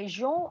comité des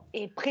régions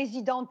et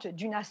présidente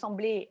d'une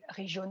assemblée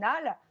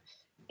régionale,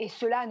 et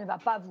cela ne va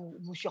pas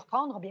vous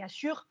surprendre, bien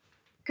sûr,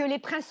 que les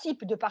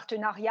principes de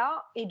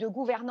partenariat et de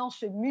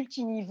gouvernance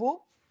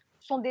multiniveau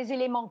sont des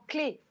éléments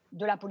clés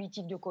de la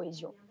politique de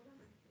cohésion.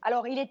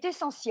 Alors, il est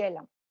essentiel,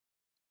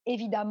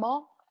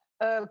 évidemment,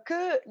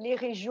 que les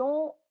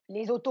régions,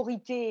 les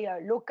autorités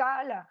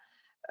locales,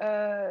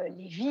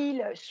 les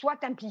villes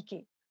soient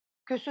impliquées,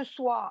 que ce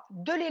soit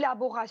de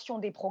l'élaboration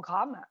des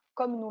programmes,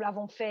 comme nous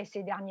l'avons fait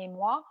ces derniers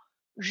mois,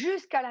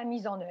 jusqu'à la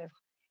mise en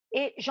œuvre.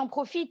 Et j'en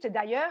profite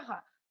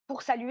d'ailleurs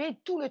pour saluer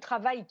tout le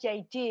travail qui a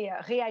été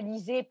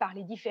réalisé par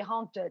les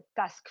différentes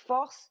task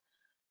forces,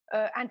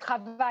 un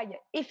travail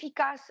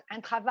efficace,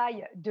 un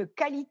travail de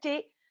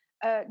qualité,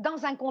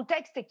 dans un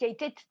contexte qui a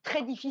été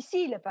très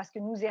difficile parce que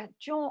nous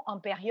étions en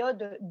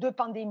période de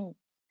pandémie.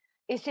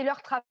 Et c'est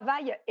leur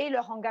travail et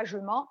leur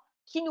engagement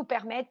qui nous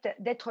permettent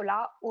d'être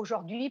là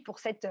aujourd'hui pour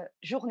cette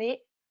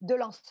journée de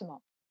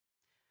lancement.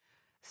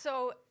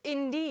 So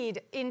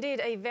indeed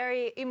a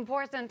very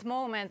important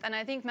moment, and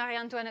I think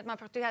Marie-Antoinette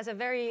Maupertuis has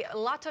a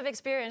lot of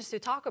experience to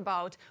talk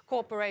about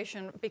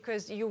cooperation,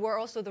 because you were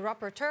also the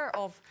rapporteur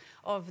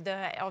of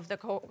the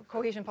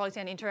Cohesion Policy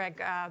and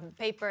Interreg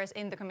papers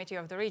in the Committee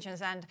of the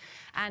Regions,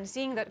 and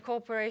seeing that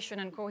cooperation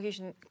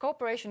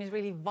is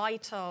really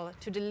vital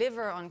to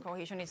deliver on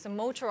cohesion. It's the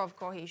motor of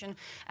cohesion,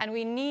 and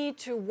we need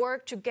to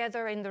work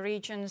together in the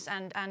regions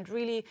and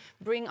really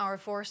bring our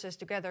forces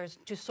together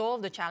to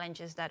solve the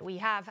challenges that we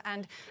have.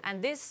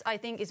 And this, I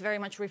think, is very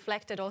much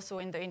reflected also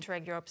in the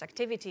Interreg Europe's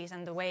activities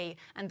and the way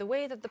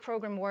that the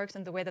program works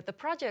and the way that the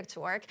projects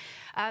work.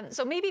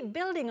 So maybe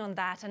building on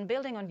that and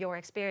building on your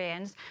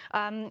experience,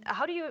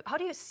 how do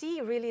you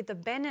see really the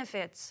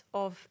benefits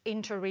of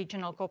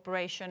interregional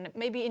cooperation,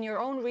 maybe in your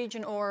own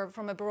region or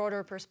from a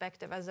broader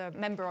perspective as a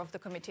member of the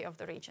Committee of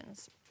the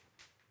Regions?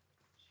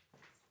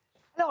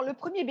 Alors, le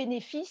premier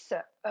bénéfice,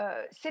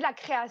 c'est la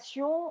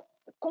création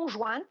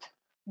conjointe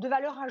de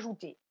valeur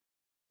ajoutée.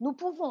 Nous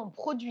pouvons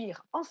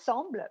produire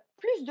ensemble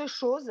plus de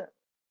choses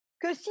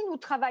que si nous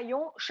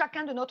travaillons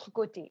chacun de notre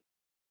côté.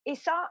 Et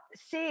ça,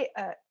 c'est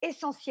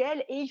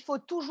essentiel et il faut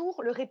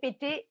toujours le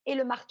répéter et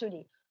le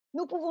marteler.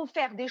 Nous pouvons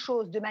faire des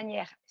choses de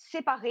manière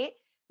séparée,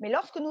 mais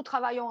lorsque nous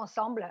travaillons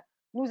ensemble,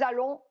 nous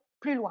allons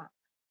plus loin.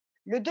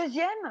 Le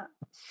deuxième,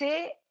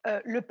 c'est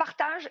le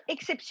partage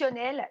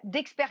exceptionnel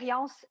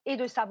d'expériences et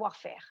de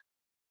savoir-faire.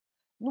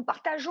 Nous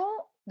partageons,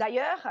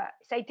 d'ailleurs,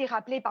 ça a été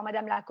rappelé par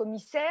Madame la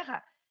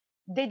Commissaire,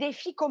 des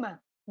défis communs,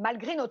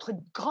 malgré notre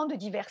grande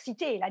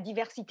diversité. La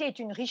diversité est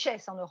une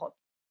richesse en Europe.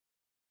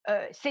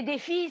 Ces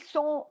défis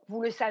sont,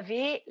 vous le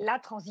savez, la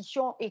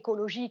transition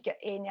écologique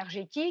et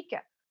énergétique,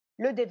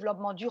 le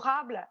développement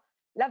durable,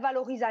 la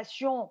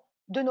valorisation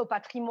de nos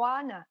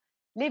patrimoines,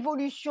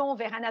 l'évolution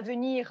vers un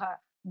avenir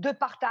de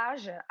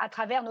partage à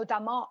travers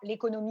notamment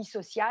l'économie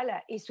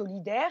sociale et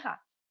solidaire,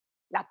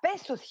 la paix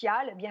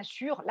sociale, bien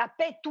sûr, la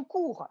paix tout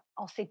court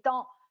en ces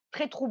temps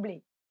très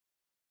troublés.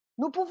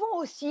 Nous pouvons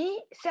aussi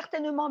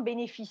certainement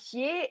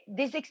bénéficier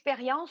des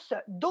expériences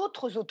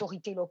d'autres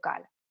autorités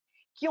locales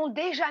qui ont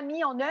déjà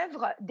mis en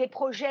œuvre des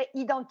projets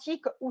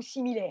identiques ou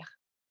similaires.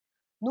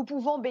 Nous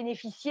pouvons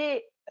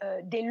bénéficier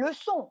des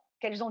leçons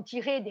qu'elles ont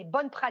tirées, des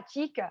bonnes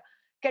pratiques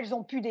qu'elles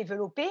ont pu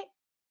développer.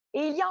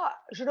 Et il y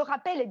a, je le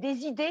rappelle,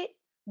 des idées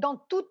dans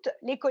toutes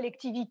les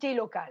collectivités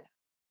locales.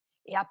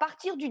 Et à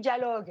partir du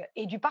dialogue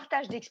et du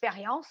partage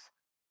d'expériences,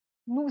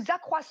 nous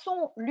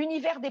accroissons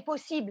l'univers des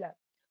possibles.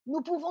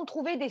 Nous pouvons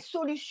trouver des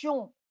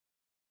solutions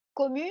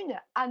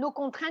communes à nos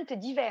contraintes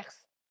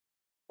diverses.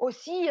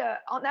 Aussi,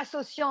 en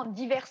associant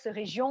diverses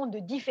régions de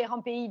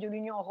différents pays de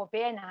l'Union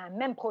européenne à un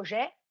même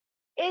projet,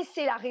 et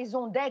c'est la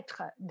raison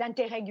d'être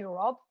d'Interreg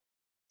Europe,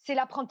 c'est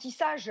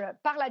l'apprentissage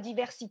par la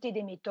diversité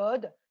des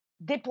méthodes,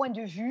 des points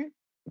de vue,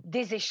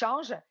 des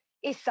échanges,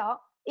 et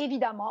ça,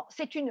 évidemment,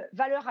 c'est une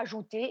valeur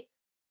ajoutée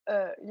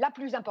la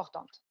plus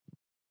importante.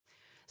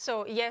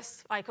 So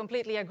yes, I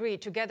completely agree.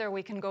 Together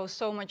we can go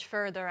so much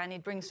further, and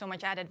it brings so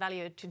much added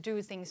value to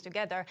do things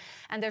together.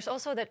 And there's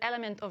also that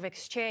element of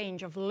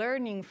exchange, of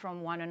learning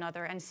from one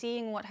another and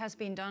seeing what has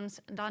been done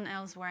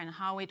elsewhere and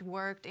how it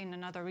worked in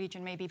another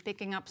region, maybe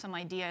picking up some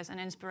ideas and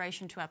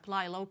inspiration to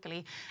apply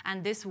locally.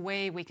 And this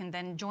way we can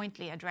then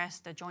jointly address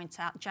the joint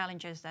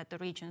challenges that the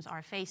regions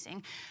are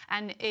facing.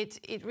 And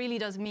it really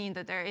does mean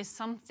that there is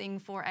something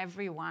for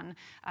everyone.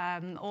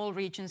 All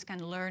regions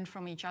can learn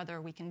from each other.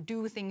 We can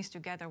do things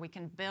together. We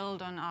can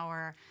build on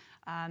our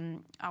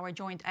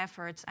joint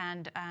efforts,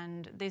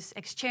 and this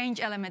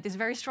exchange element is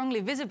very strongly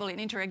visible in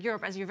Interreg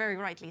Europe, as you very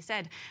rightly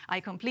said.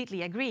 I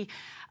completely agree.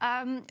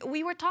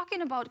 We were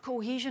talking about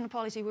cohesion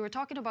policy, we were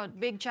talking about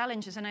big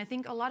challenges, and I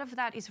think a lot of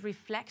that is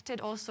reflected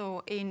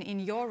also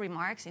in your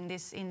remarks in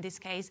this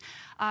case.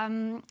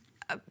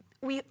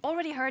 We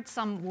already heard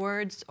some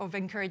words of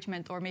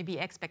encouragement or maybe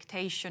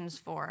expectations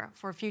for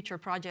future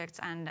projects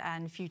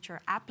and future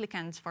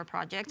applicants for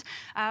projects.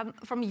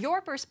 From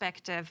your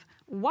perspective,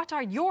 what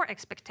are your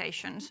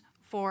expectations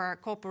for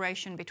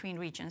cooperation between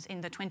regions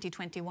in the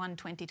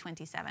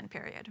 2021-2027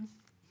 period?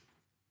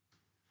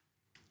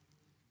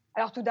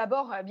 Alors tout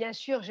d'abord, bien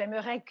sûr,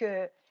 j'aimerais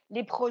que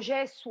les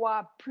projets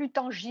soient plus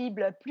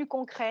tangibles, plus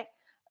concrets.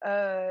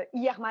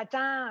 Hier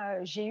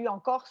matin, j'ai eu en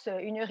Corse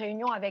une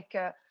réunion avec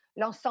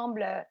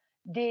l'ensemble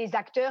des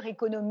acteurs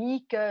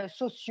économiques,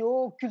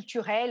 sociaux,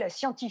 culturels,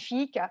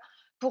 scientifiques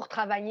pour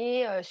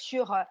travailler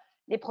sur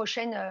les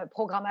prochaines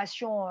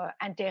programmations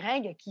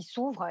Interreg qui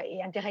s'ouvrent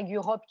et Interreg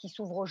Europe qui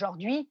s'ouvre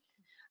aujourd'hui.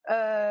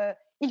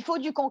 Il faut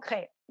du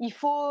concret. Il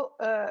faut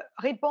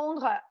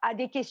répondre à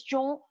des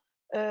questions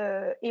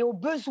et aux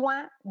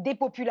besoins des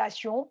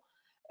populations,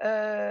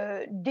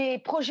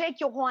 des projets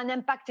qui auront un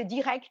impact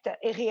direct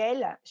et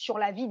réel sur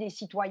la vie des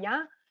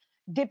citoyens,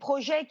 des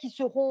projets qui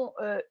seront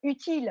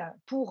utiles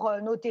pour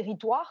nos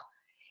territoires.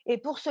 Et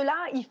pour cela,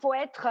 il faut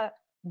être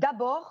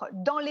d'abord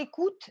dans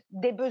l'écoute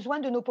des besoins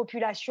de nos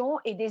populations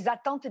et des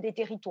attentes des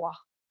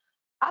territoires.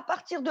 À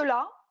partir de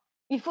là,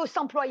 il faut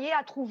s'employer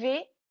à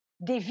trouver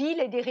des villes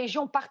et des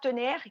régions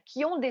partenaires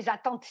qui ont des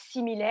attentes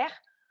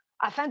similaires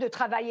afin de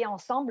travailler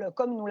ensemble,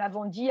 comme nous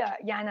l'avons dit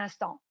il y a un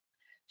instant.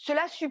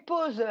 Cela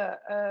suppose,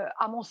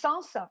 à mon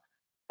sens,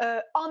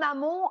 en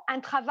amont, un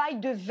travail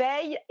de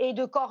veille et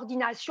de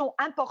coordination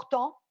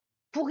important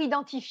pour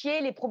identifier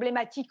les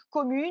problématiques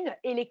communes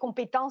et les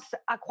compétences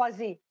à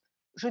croiser.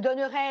 Je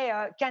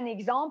donnerai qu'un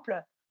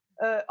exemple.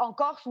 En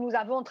Corse, nous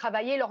avons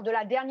travaillé lors de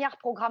la dernière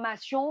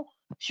programmation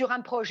sur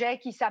un projet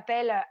qui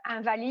s'appelle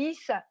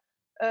Invalis,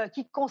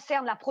 qui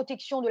concerne la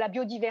protection de la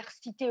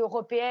biodiversité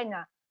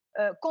européenne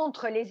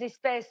contre les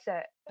espèces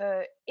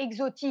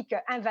exotiques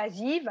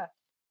invasives.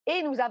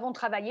 Et nous avons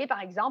travaillé,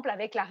 par exemple,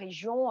 avec la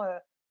région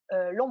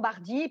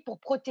Lombardie pour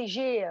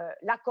protéger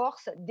la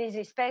Corse des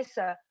espèces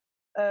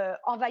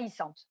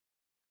envahissantes.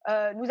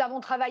 Nous avons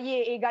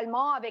travaillé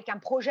également avec un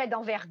projet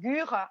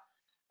d'envergure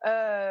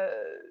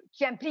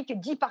qui implique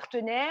 10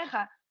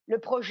 partenaires, le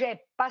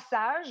projet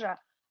Passage,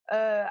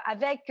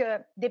 avec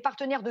des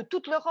partenaires de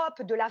toute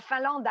l'Europe, de la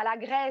Finlande à la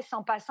Grèce,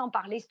 en passant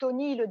par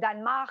l'Estonie, le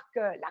Danemark,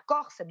 la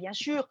Corse, bien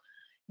sûr,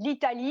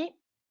 l'Italie.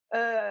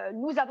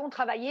 Nous avons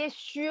travaillé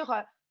sur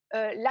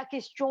la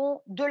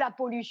question de la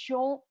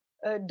pollution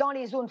dans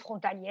les zones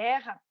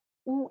frontalières,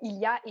 où il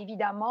y a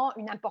évidemment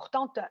une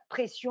importante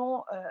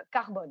pression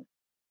carbone.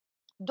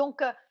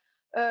 Donc,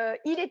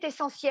 il est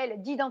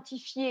essentiel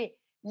d'identifier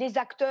les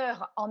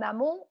acteurs en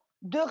amont,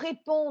 de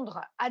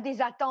répondre à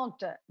des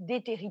attentes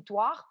des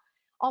territoires.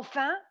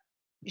 Enfin,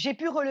 j'ai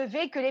pu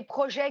relever que les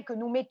projets que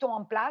nous mettons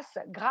en place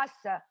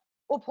grâce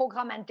au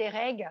programme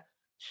Interreg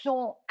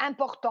sont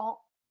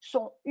importants,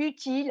 sont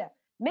utiles,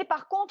 mais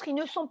par contre, ils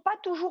ne sont pas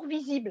toujours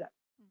visibles.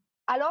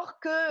 Alors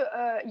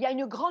qu'il y a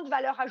une grande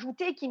valeur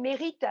ajoutée qui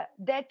mérite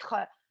d'être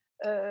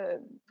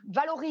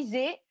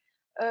valorisée.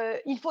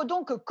 Il faut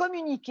donc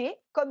communiquer,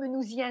 comme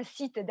nous y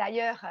incite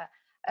d'ailleurs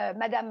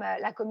Madame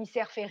la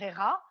commissaire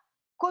Ferreira,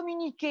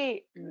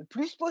 communiquer le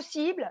plus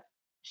possible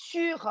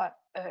sur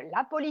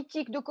la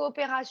politique de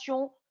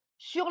coopération,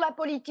 sur la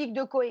politique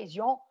de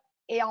cohésion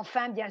et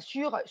enfin, bien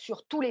sûr,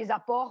 sur tous les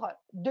apports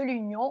de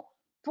l'Union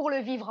pour le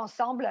vivre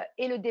ensemble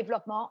et le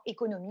développement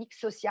économique,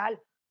 social,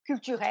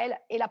 culturel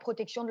et la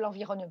protection de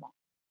l'environnement.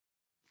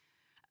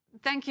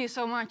 Thank you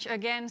so much.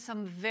 Again,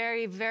 some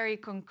very, very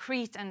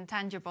concrete and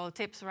tangible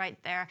tips right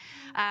there.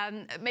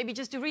 Maybe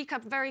just to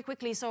recap very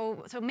quickly,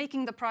 so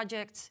making the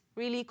projects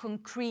really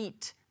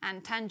concrete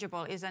and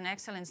tangible is an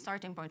excellent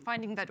starting point.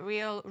 Finding that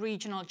real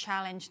regional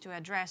challenge to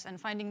address and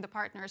finding the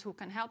partners who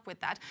can help with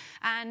that.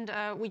 And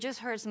we just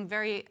heard some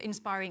very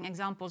inspiring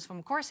examples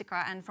from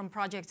Corsica and from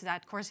projects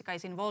that Corsica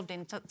is involved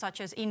in,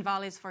 such as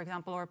Invalis, for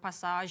example, or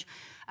Passage,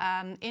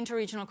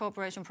 interregional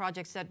cooperation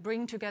projects that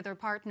bring together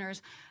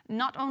partners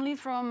not only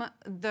from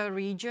the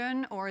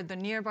region or the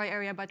nearby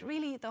area, but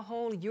really the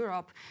whole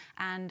Europe,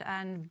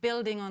 and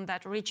building on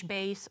that rich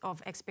base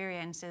of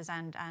experiences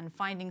and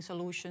finding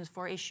solutions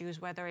for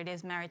issues, whether it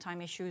is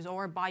maritime issues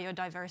or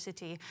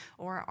biodiversity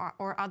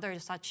or other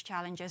such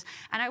challenges.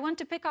 And I want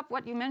to pick up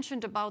what you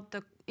mentioned about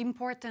the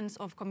importance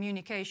of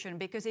communication,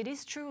 because it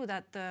is true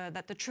that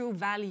the true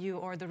value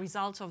or the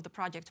results of the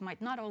project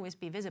might not always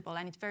be visible,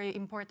 and it's very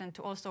important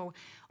to also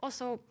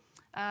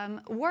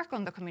work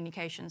on the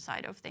communication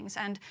side of things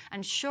and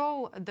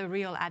show the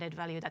real added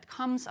value that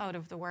comes out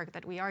of the work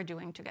that we are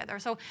doing together.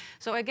 So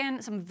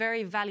again, some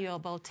very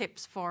valuable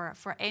tips for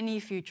any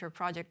future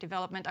project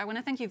development. I want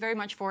to thank you very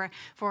much for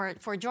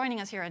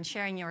joining us here and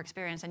sharing your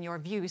experience and your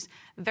views.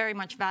 Very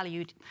much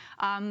valued.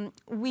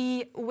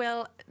 We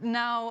will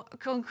now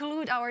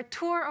conclude our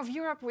tour of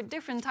Europe with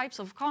different types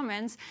of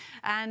comments,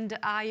 and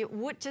I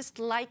would just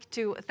like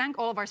to thank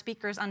all of our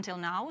speakers until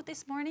now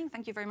this morning.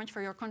 Thank you very much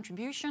for your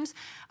contributions.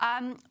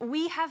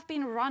 We have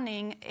been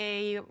running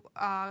a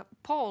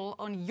poll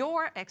on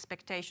your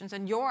expectations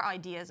and your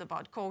ideas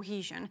about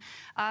cohesion.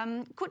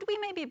 Could we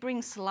maybe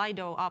bring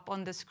Slido up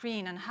on the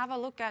screen and have a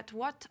look at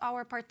what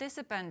our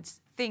participants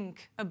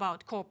think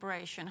about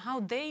cooperation, how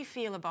they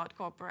feel about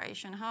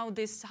cooperation, how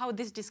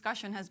this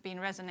discussion has been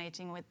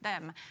resonating with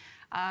them?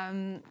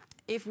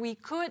 If we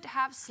could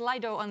have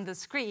Slido on the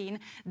screen,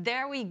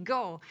 there we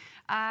go.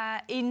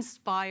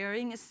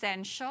 Inspiring,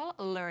 essential,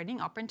 learning,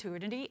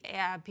 opportunity.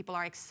 People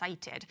are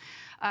excited.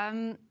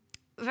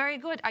 very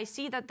good. I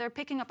see that they're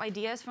picking up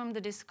ideas from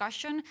the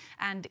discussion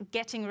and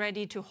getting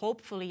ready to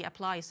hopefully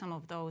apply some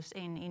of those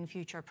in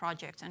future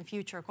projects and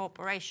future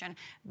cooperation.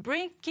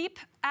 Keep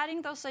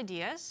adding those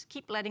ideas,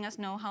 keep letting us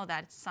know how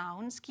that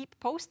sounds, keep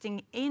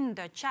posting in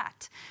the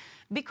chat,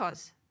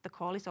 because the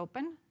call is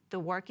open, the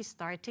work is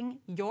starting,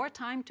 your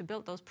time to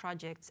build those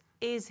projects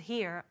is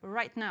here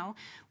right now.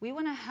 We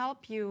want to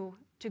help you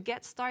to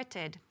get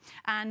started.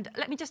 And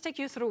let me just take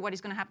you through what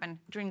is going to happen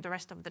during the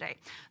rest of the day.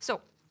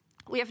 So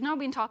we have now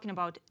been talking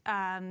about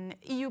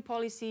EU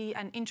policy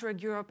and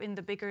Interreg Europe in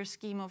the bigger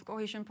scheme of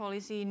cohesion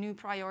policy, new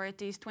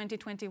priorities,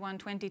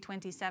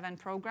 2021-2027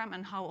 program,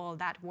 and how all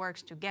that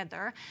works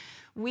together.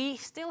 We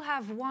still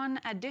have one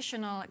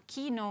additional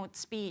keynote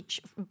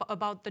speech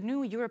about the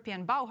new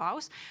European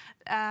Bauhaus,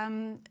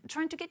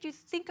 trying to get you to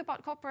think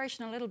about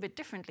cooperation a little bit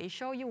differently,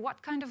 show you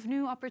what kind of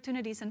new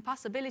opportunities and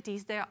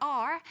possibilities there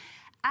are.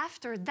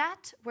 After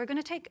that, we're going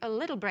to take a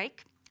little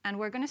break and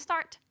we're going to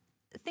start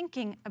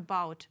thinking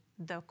about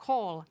the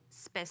call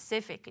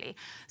specifically.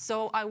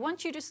 So I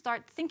want you to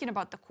start thinking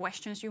about the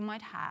questions you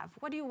might have.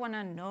 What do you want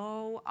to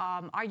know?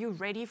 Are you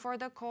ready for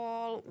the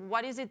call?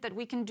 What is it that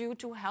we can do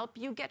to help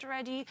you get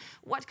ready?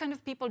 What kind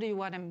of people do you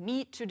want to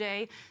meet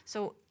today?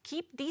 So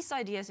keep these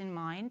ideas in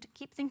mind.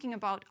 Keep thinking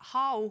about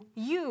how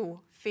you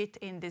fit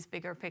in this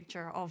bigger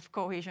picture of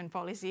cohesion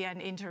policy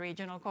and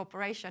interregional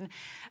cooperation.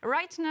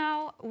 Right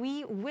now,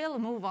 we will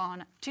move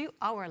on to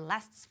our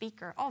last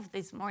speaker of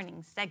this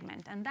morning's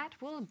segment, and that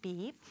will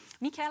be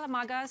Michaela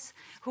Magas,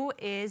 who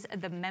is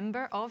the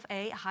member of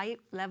a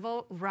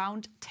high-level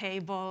round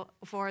table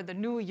for the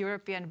new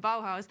European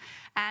Bauhaus,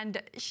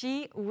 and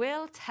she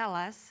will tell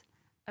us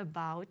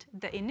about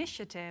the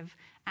initiative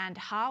and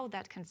how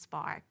that can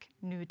spark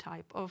new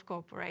type of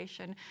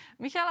cooperation.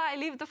 Michaela, I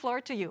leave the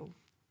floor to you.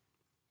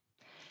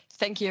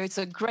 Thank you. It's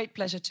a great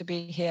pleasure to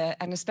be here,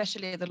 and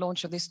especially the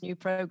launch of this new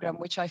program,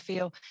 which I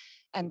feel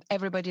and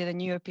everybody in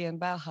the European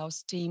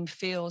Bauhaus team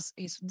feels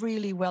is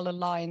really well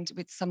aligned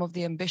with some of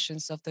the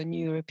ambitions of the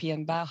new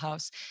European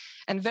Bauhaus,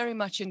 and very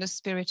much in the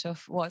spirit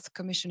of what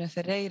Commissioner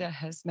Ferreira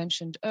has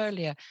mentioned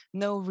earlier,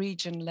 no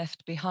region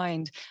left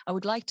behind. I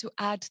would like to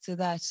add to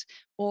that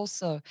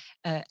also,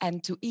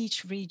 and to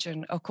each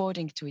region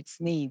according to its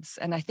needs.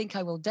 And I think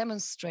I will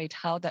demonstrate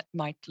how that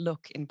might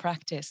look in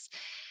practice.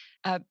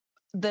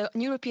 The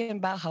European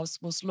Bauhaus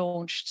was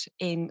launched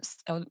on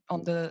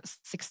the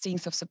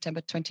 16th of September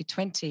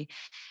 2020.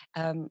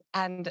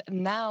 And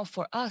now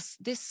for us,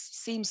 this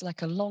seems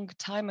like a long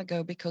time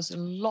ago because a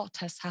lot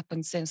has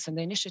happened since, and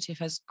the initiative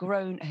has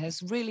grown,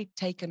 has really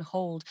taken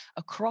hold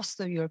across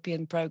the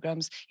European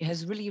programs. It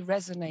has really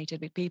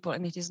resonated with people,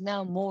 and it is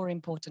now more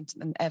important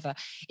than ever.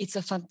 It's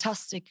a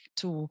fantastic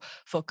tool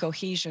for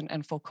cohesion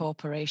and for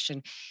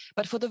cooperation.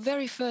 But for the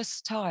very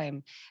first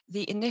time,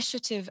 the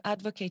initiative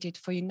advocated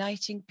for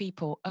uniting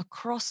people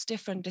across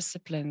different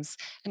disciplines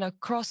and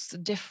across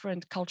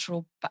different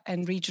cultural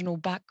and regional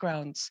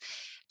backgrounds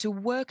to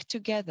work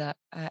together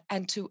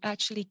and to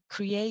actually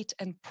create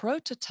and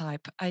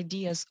prototype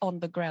ideas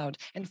on the ground.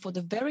 And for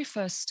the very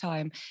first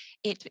time,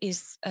 it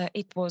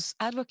was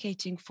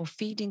advocating for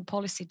feeding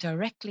policy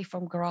directly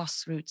from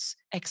grassroots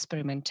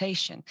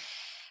experimentation.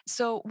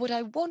 So what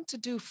I want to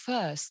do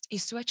first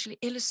is to actually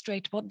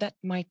illustrate what that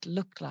might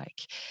look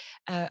like.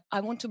 I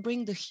want to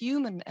bring the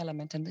human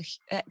element and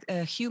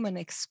the human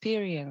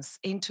experience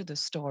into the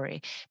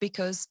story,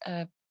 because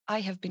I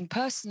have been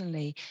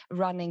personally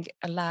running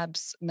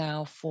labs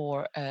now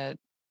for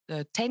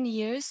 10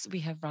 years. We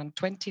have run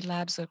 20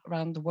 labs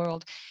around the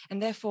world, and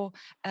therefore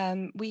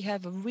we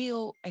have a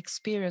real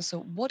experience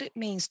of what it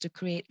means to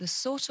create the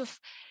sort of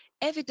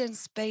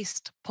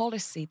evidence-based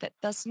policy that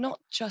does not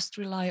just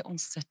rely on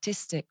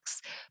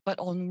statistics, but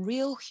on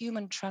real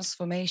human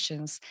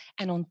transformations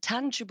and on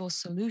tangible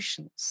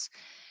solutions.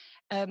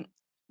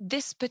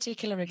 This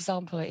particular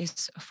example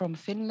is from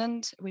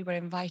Finland. We were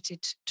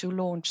invited to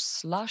launch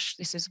Slush.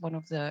 This is one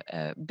of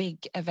the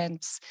big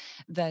events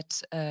that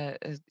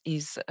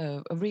is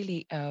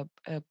really a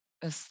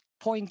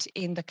point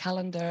in the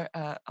calendar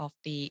of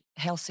the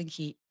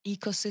Helsinki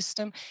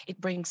ecosystem. It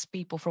brings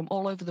people from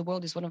all over the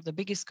world. It's one of the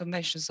biggest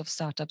conventions of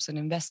startups and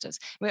investors.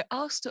 We're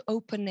asked to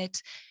open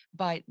it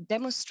by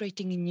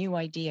demonstrating new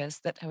ideas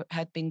that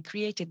had been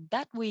created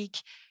that week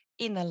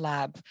in a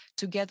lab,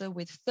 together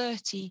with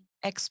 30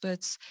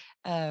 experts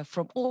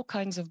from all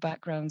kinds of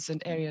backgrounds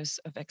and areas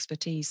of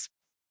expertise.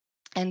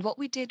 And what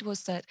we did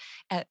was that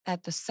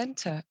at the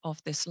center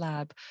of this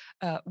lab,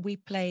 we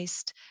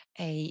placed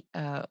a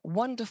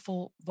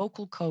wonderful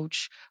vocal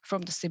coach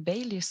from the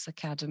Sibelius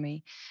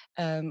Academy,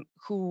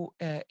 who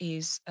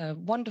is a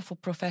wonderful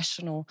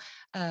professional,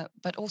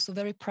 but also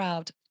very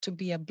proud to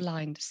be a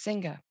blind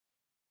singer.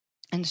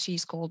 And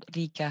she's called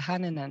Leca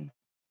Hänninen.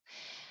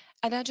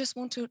 And I just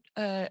want to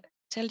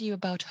tell you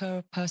about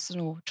her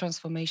personal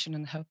transformation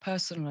and her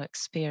personal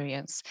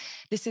experience.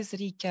 This is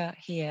Leca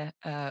here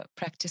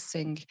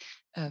practicing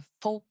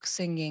folk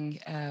singing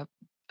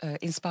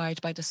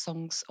inspired by the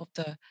songs of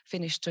the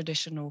Finnish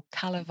traditional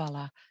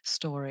Kalevala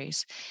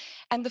stories.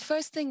 And the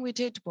first thing we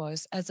did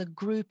was, as a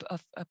group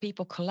of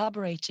people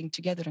collaborating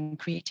together and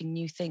creating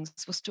new things,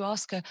 was to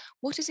ask her,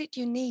 what is it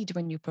you need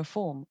when you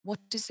perform? What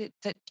is it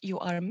that you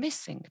are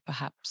missing,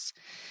 perhaps?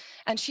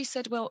 And she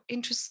said, well,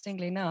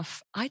 interestingly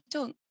enough, I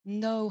don't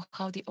know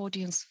how the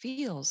audience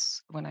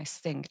feels when I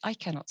sing. I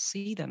cannot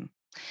see them.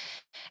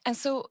 And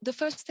so the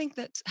first thing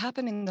that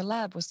happened in the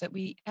lab was that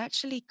we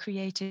actually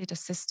created a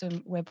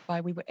system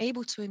whereby we were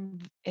able to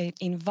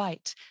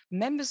invite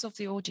members of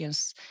the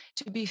audience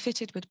to be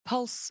fitted with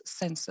pulse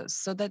sensors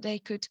so that they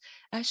could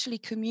actually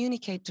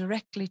communicate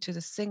directly to the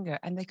singer,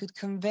 and they could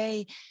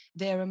convey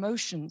their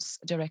emotions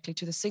directly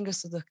to the singer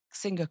so the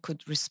singer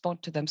could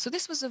respond to them. So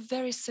this was a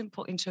very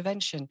simple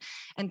intervention,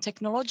 and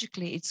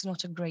technologically it's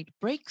not a great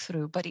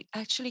breakthrough, but it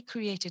actually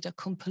created a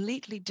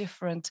completely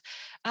different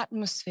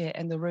atmosphere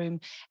in the room,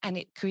 and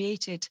it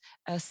created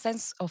a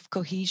sense of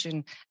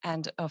cohesion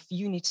and of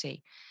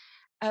unity.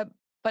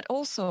 But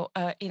also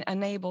it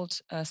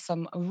enabled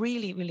some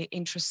really, really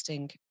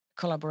interesting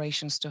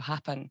collaborations to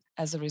happen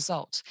as a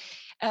result.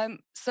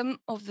 Some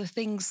of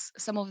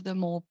the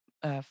more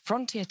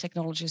frontier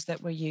technologies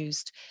that were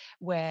used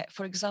where,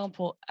 for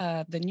example,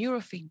 the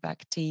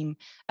neurofeedback team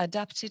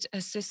adapted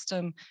a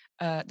system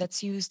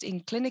that's used in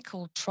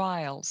clinical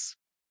trials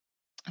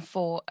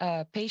for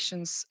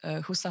patients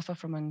who suffer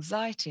from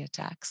anxiety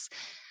attacks.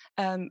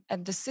 And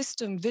the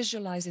system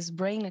visualizes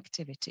brain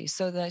activity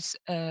so that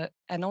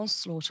an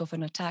onslaught of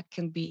an attack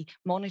can be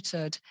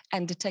monitored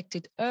and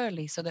detected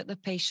early so that the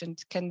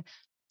patient can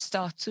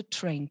start to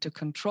train to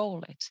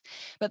control it.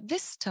 But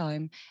this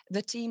time,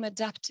 the team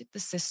adapted the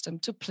system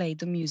to play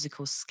the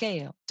musical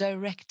scale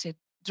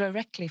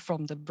directly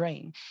from the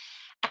brain.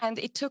 And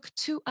it took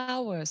 2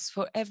 hours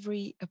for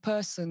every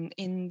person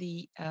in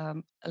the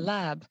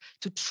lab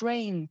to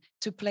train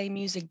to play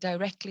music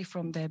directly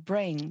from their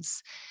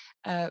brains,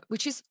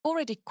 which is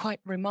already quite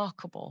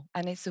remarkable.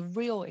 And it's a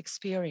real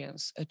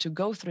experience to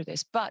go through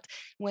this. But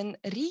when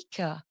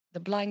Rika,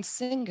 the blind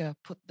singer,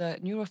 put the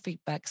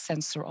neurofeedback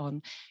sensor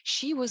on,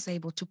 she was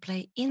able to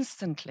play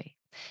instantly.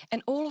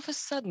 And all of a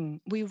sudden,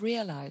 we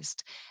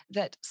realized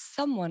that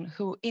someone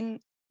who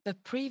in the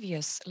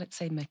previous, let's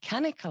say,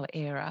 mechanical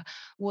era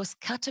was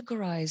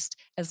categorized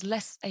as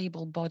less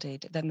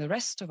able-bodied than the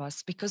rest of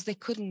us because they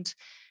couldn't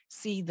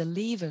see the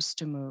levers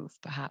to move,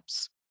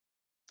 perhaps,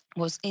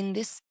 was in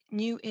this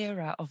new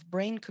era of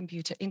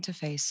brain-computer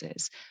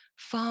interfaces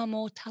far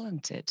more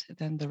talented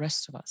than the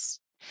rest of us.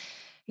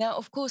 Now,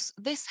 of course,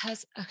 this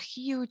has a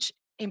huge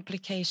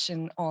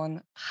implication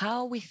on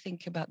how we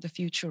think about the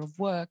future of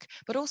work,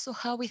 but also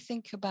how we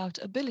think about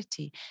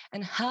ability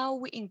and how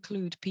we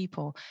include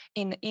people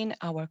in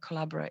our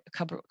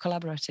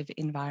collaborative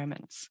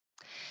environments.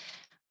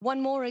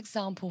 One more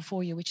example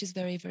for you, which is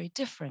very, very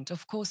different.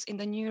 Of course, in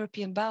the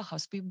European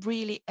Bauhaus, we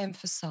really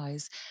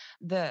emphasize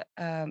the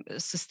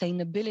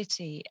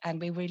sustainability, and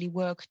we really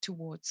work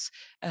towards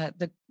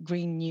the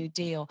Green New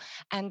Deal.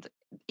 And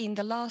in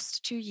the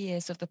last 2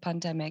 years of the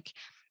pandemic,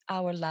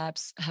 our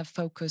labs have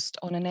focused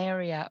on an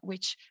area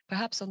which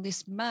perhaps on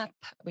this map,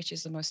 which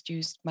is the most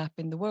used map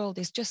in the world,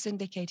 is just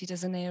indicated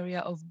as an area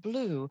of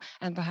blue.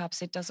 And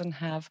perhaps it doesn't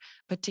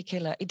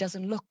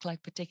look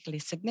like particularly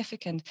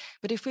significant.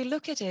 But if we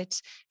look at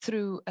it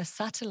through a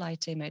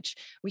satellite image,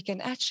 we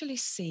can actually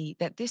see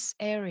that this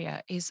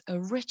area is a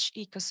rich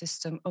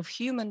ecosystem of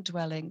human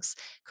dwellings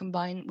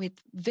combined with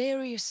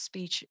various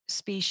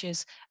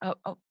species.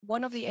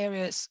 One of the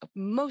areas of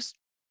most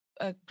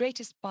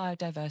greatest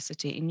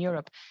biodiversity in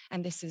Europe,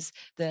 and this is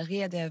the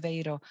Rio de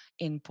Aveiro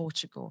in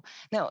Portugal.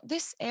 Now,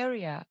 this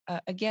area,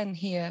 again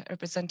here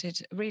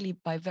represented really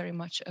by very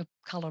much a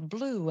color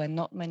blue and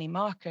not many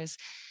markers,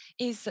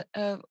 is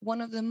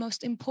one of the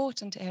most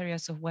important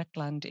areas of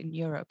wetland in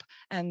Europe,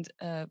 and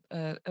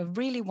a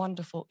really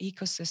wonderful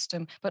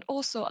ecosystem, but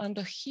also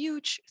under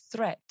huge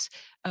threat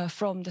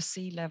from the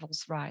sea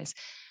levels rise.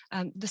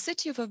 The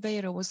city of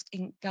Aveiro was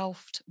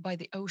engulfed by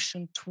the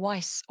ocean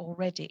twice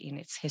already in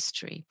its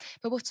history.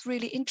 But what's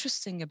really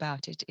interesting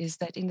about it is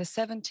that in the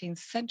 17th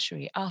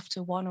century,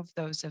 after one of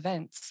those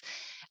events,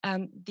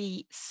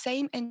 the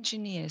same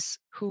engineers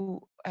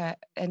who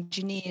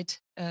engineered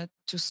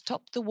to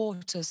stop the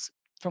waters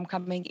from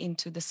coming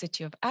into the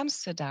city of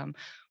Amsterdam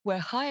were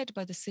hired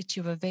by the city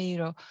of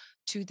Aveiro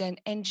to then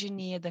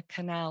engineer the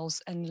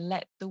canals and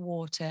let the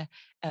water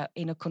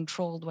in a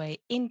controlled way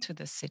into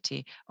the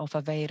city of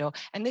Aveiro.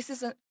 And this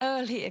is an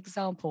early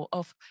example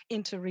of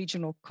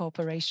interregional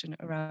cooperation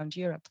around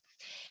Europe.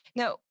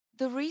 Now,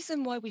 the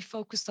reason why we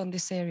focused on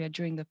this area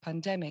during the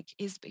pandemic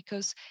is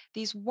because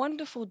these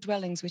wonderful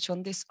dwellings, which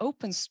on this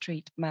open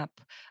street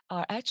map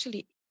are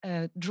actually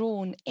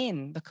drawn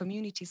in, the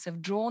communities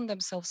have drawn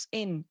themselves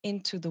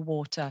into the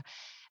water.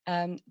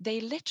 They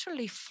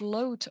literally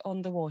float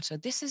on the water.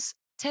 This is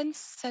 10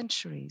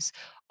 centuries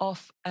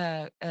of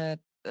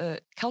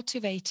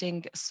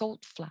cultivating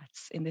salt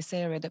flats in this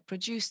area that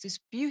produce this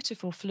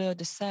beautiful fleur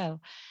de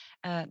sel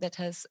that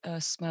has a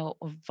smell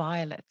of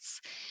violets.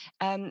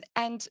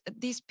 And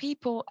these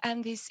people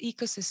and these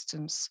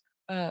ecosystems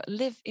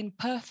live in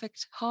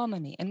perfect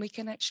harmony, and we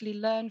can actually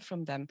learn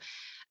from them.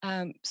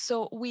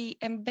 So we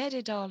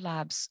embedded our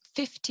labs,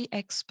 50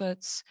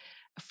 experts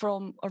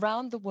from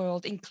around the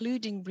world,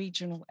 including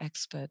regional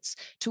experts,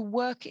 to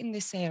work in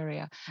this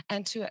area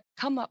and to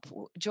come up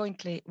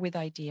jointly with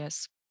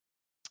ideas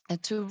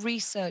and to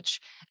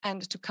research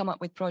and to come up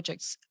with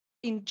projects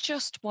in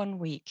just 1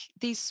 week.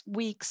 These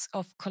weeks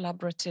of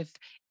collaborative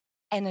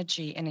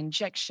energy and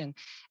injection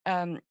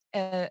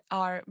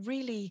are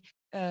really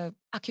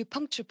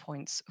acupuncture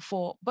points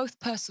for both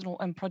personal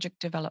and project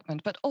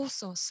development, but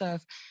also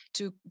serve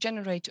to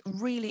generate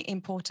really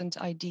important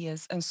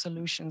ideas and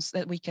solutions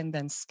that we can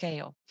then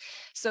scale.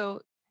 So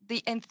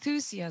the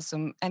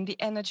enthusiasm and the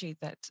energy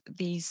that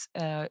these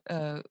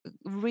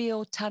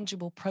real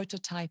tangible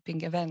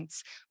prototyping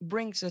events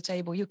bring to the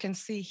table, you can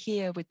see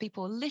here with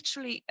people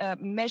literally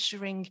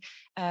measuring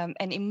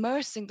and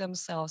immersing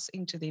themselves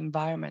into the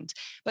environment,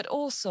 but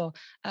also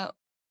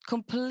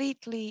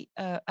completely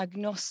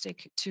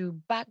agnostic to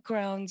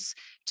backgrounds,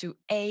 to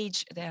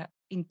age. They're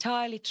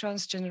entirely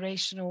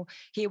transgenerational.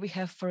 Here we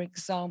have, for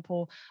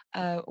example,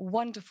 a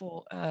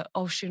wonderful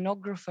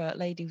oceanographer,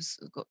 lady who's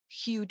got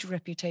huge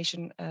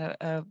reputation,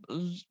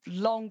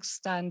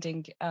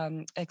 long-standing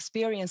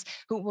experience,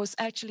 who was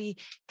actually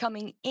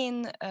coming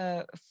in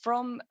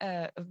from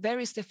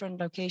various different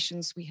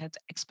locations. We had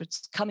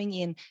experts coming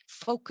in,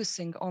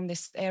 focusing on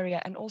this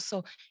area, and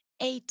also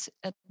 8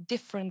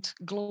 different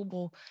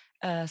global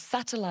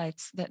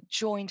satellites that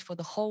joined for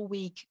the whole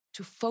week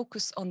to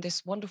focus on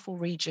this wonderful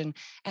region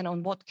and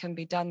on what can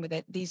be done with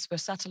it. These were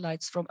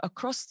satellites from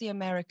across the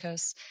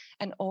Americas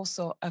and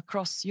also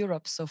across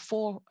Europe. So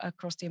 4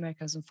 across the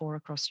Americas and 4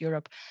 across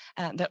Europe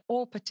that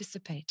all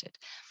participated.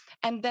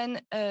 And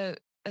then a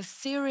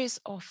series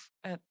of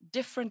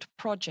different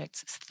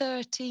projects,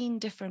 13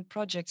 different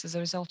projects as a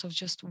result of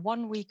just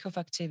 1 week of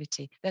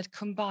activity that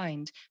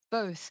combined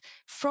both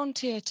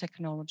frontier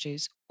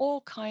technologies,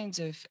 all kinds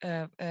of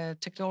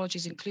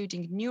technologies,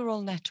 including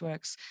neural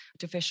networks,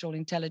 artificial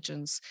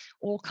intelligence,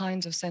 all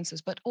kinds of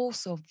sensors, but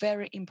also,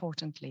 very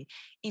importantly,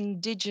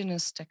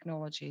 indigenous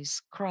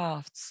technologies,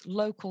 crafts,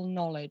 local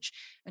knowledge,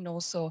 and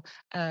also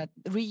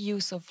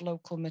reuse of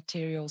local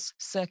materials,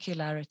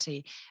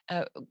 circularity,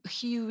 a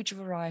huge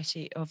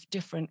variety of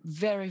different,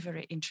 very,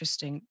 very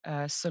interesting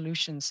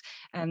solutions.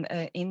 And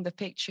in the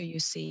picture, you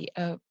see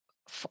a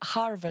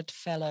Harvard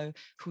fellow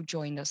who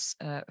joined us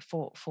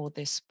for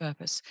this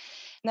purpose.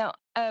 Now,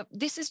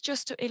 this is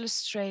just to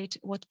illustrate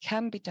what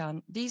can be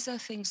done. These are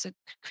things that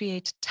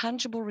create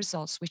tangible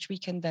results, which we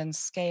can then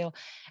scale.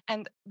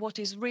 And what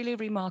is really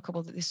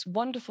remarkable, that this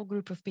wonderful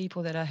group of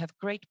people that I have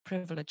great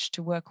privilege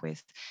to work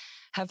with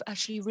have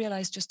actually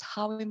realized just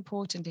how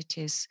important it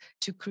is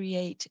to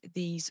create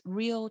these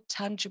real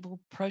tangible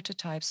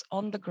prototypes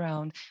on the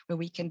ground where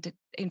we can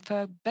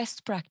infer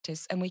best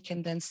practice and we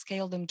can then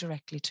scale them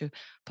directly to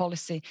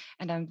policy.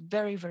 And I'm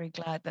very, very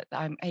glad that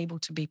I'm able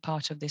to be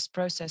part of this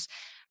process.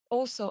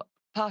 Also,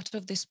 part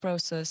of this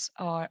process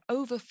are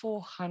over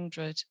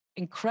 400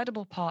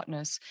 incredible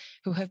partners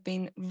who have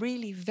been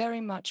really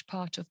very much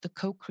part of the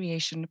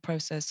co-creation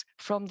process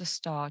from the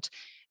start.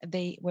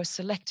 They were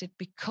selected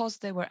because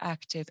they were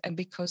active and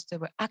because they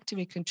were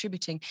actively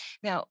contributing.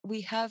 Now,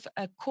 we have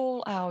a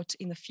call out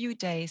in a few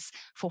days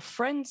for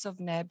Friends of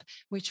NEB,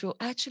 which will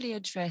actually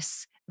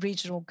address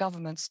regional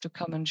governments to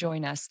come and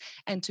join us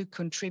and to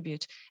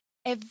contribute.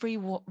 Every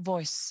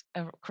voice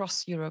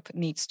across Europe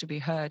needs to be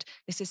heard.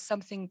 This is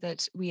something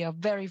that we are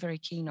very, very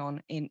keen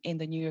on in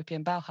the new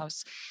European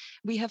Bauhaus.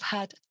 We have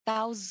had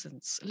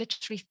thousands,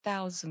 literally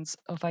thousands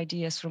of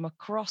ideas from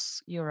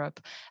across Europe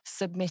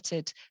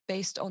submitted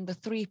based on the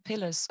 3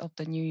 pillars of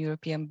the new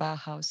European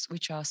Bauhaus,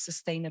 which are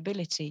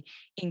sustainability,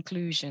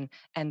 inclusion,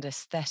 and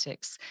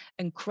aesthetics.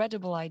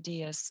 Incredible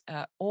ideas,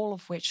 all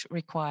of which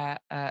require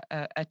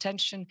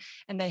attention,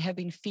 and they have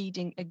been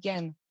feeding,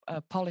 again,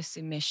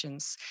 policy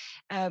missions.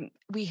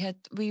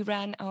 We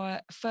ran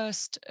our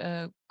first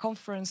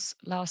conference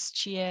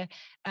last year.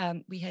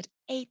 We had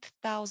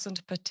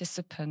 8,000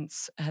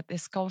 participants at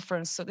this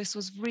conference. So this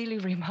was really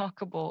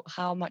remarkable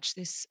how much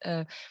this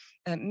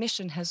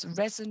mission has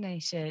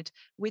resonated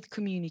with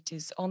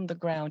communities on the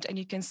ground. And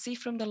you can see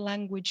from the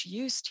language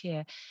used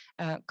here,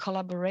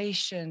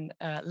 collaboration,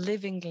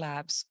 living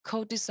labs,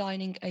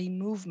 co-designing a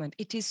movement.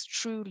 It has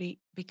truly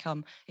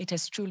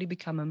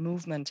become a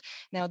movement.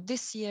 Now,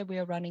 this year we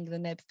are running the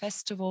NEB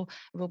Festival.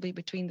 It will be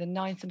between the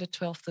 9th and the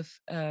 12th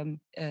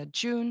of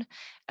June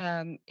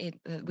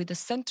with a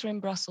center in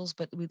Brussels,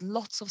 but with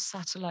lots of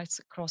satellites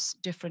across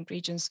different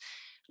regions.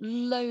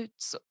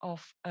 Loads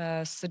of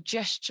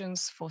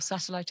suggestions for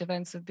satellite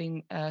events have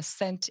been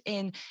sent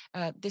in.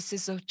 This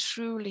is a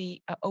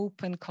truly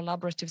open,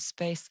 collaborative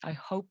space. I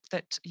hope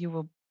that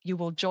you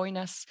will join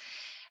us.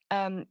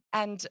 And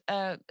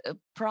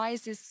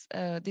prizes.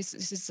 This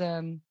is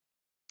a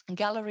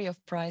gallery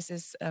of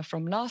prizes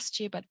from last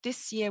year, but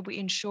this year we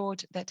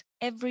ensured that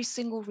every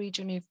single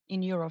region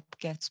in Europe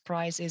gets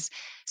prizes.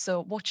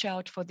 So watch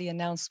out for the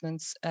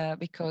announcements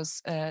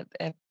because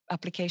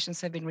applications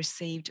have been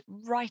received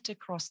right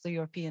across the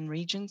European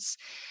regions.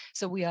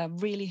 So we are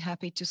really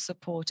happy to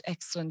support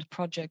excellent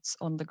projects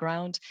on the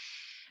ground.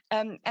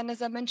 And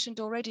as I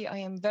mentioned already, I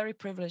am very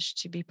privileged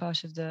to be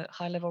part of the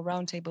high-level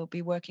roundtable,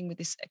 be working with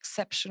these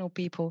exceptional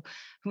people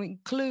who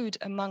include,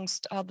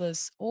 amongst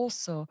others,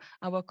 also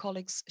our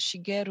colleagues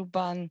Shigeru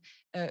Ban,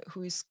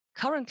 who is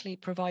currently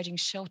providing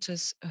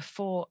shelters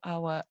for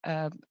our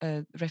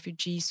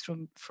refugees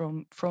from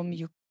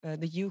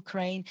the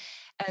Ukraine,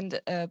 and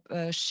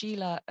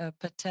Sheila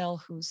Patel,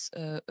 who's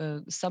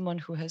someone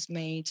who has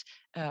made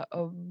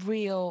a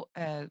real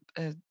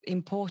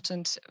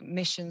important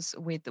missions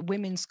with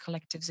women's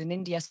collectives in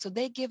India. So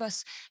they give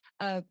us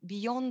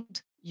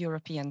beyond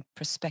European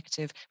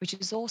perspective, which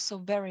is also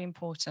very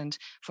important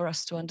for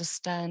us to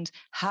understand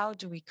how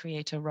do we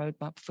create a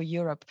roadmap for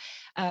Europe.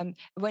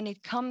 When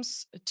it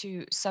comes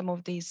to some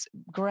of these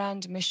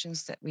grand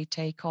missions that we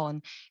take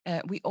on,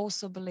 we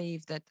also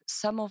believe that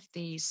some of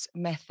these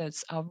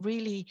methods are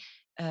really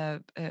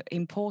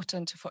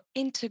important for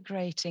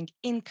integrating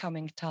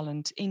incoming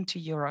talent into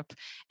Europe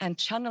and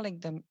channeling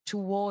them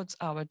towards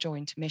our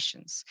joint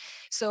missions.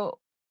 So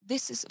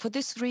this is for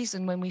this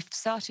reason, when we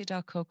started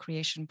our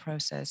co-creation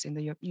process in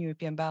the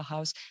European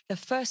Bauhaus, the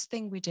first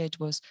thing we did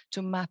was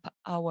to map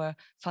our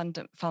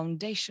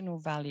foundational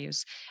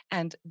values.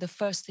 And the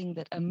first thing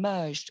that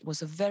emerged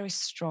was a very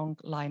strong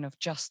line of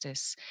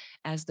justice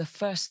as the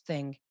first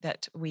thing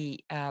that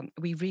we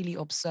really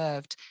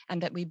observed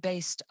and that we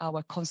based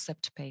our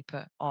concept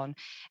paper on.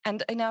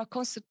 And in our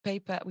concept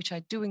paper, which I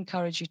do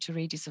encourage you to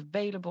read, is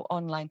available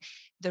online,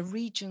 the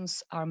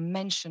regions are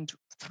mentioned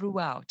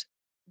throughout.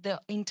 The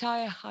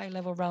entire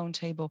high-level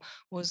roundtable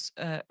was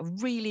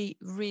really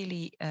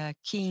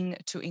keen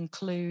to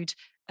include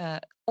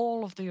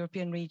all of the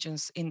European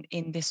regions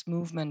in this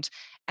movement.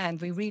 And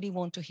we really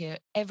want to hear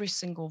every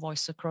single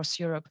voice across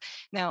Europe.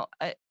 Now,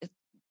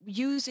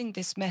 using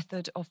this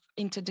method of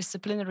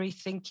interdisciplinary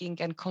thinking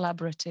and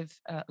collaborative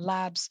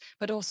labs,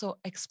 but also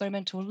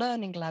experimental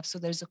learning labs. So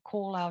there's a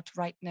call out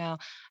right now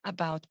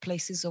about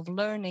places of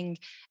learning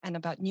and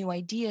about new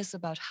ideas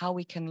about how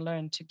we can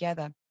learn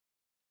together.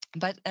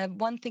 But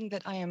one thing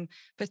that I am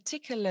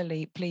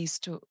particularly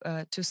pleased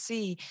to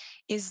see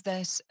is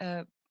that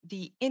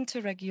the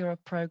Interreg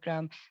Europe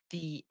program,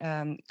 the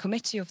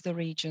Committee of the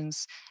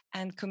Regions,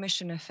 and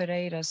Commissioner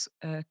Ferreira's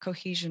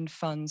cohesion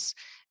funds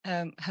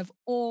have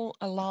all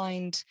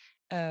aligned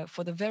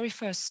for the very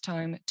first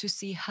time to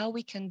see how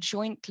we can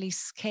jointly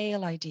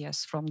scale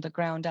ideas from the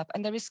ground up.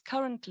 And there is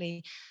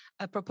currently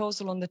a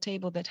proposal on the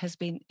table that has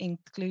been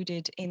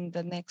included in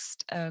the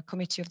next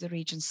Committee of the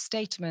Regions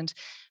statement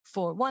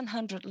for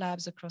 100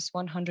 labs across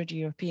 100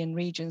 European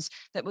regions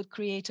that would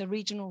create a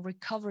regional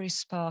recovery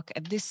spark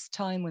at this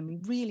time when we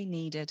really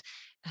need it,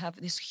 have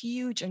this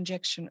huge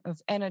injection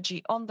of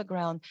energy on the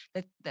ground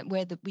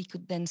where we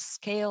could then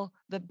scale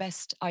the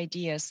best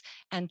ideas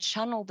and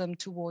channel them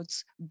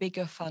towards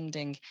bigger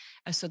funding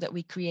so that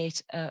we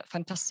create a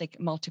fantastic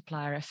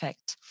multiplier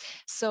effect.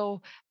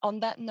 So on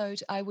that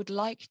note, I would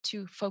like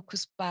to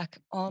focus back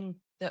on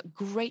the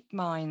great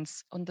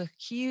minds, on the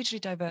hugely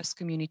diverse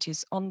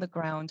communities on the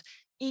ground,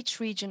 each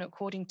region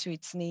according to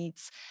its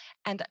needs.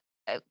 And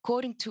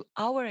according to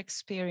our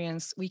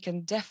experience, we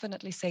can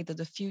definitely say that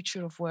the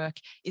future of work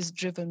is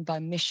driven by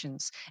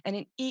missions.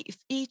 And if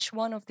each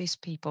one of these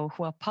people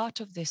who are part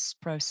of this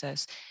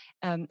process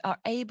are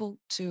able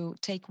to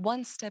take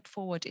one step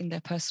forward in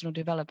their personal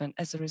development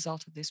as a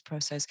result of this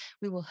process,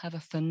 we will have a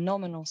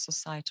phenomenal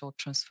societal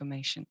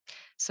transformation.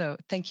 So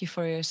thank you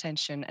for your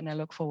attention, and I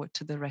look forward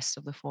to the rest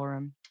of the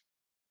forum.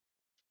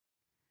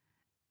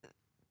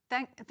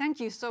 Thank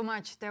you so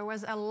much. There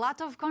was a lot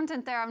of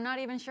content there. I'm not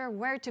even sure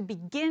where to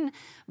begin,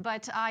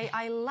 but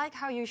I like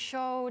how you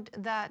showed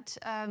that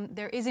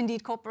there is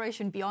indeed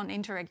cooperation beyond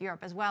Interreg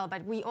Europe as well,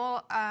 but we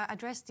all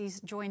address these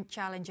joint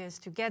challenges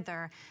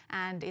together,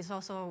 and it's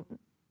also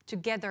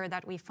together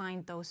that we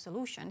find those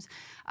solutions.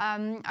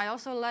 I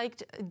also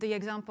liked the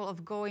example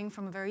of going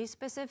from very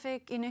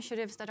specific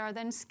initiatives that are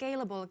then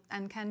scalable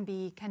and can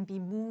be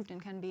moved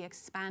and can be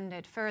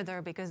expanded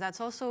further, because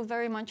that's also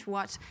very much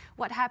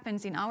what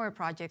happens in our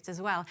projects as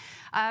well.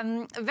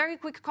 A very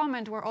quick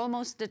comment, we're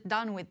almost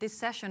done with this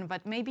session,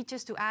 but maybe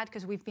just to add,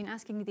 because we've been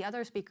asking the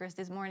other speakers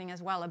this morning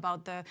as well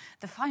about the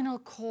final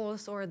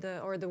calls or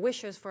the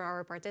wishes for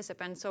our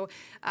participants. So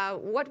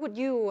what would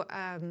you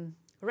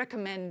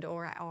recommend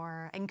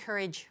or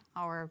encourage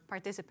our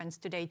participants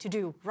today to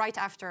do right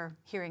after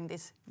hearing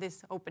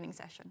this opening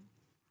session?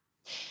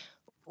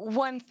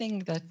 One thing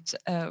that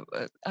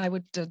I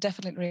would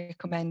definitely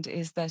recommend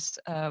is that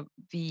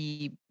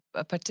the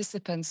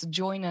participants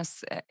join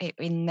us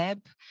in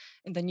NEB,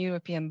 in the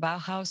European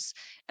Bauhaus,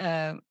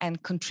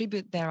 and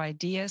contribute their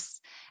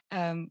ideas.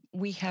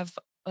 We have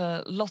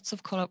lots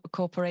of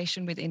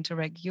cooperation with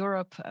Interreg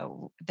Europe.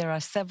 There are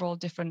several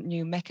different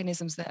new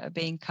mechanisms that are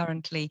being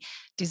currently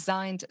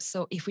designed.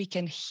 So if we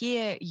can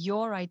hear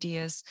your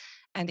ideas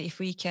and if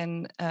we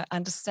can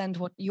understand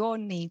what your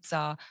needs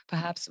are,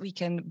 perhaps we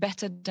can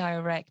better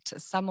direct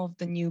some of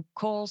the new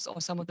calls or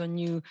some of the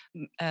new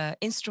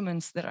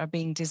instruments that are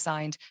being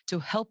designed to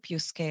help you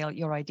scale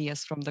your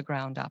ideas from the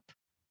ground up.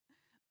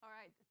 All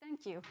right,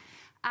 thank you.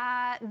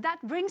 That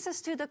brings us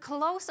to the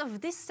close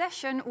of this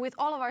session with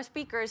all of our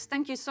speakers.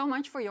 Thank you so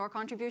much for your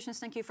contributions.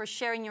 Thank you for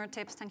sharing your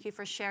tips. Thank you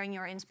for sharing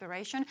your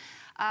inspiration.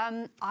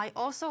 I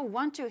also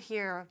want to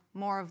hear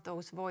more of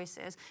those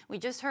voices. We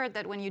just heard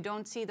that when you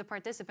don't see the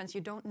participants,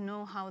 you don't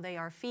know how they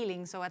are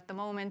feeling. So at the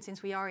moment,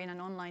 since we are in an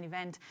online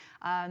event,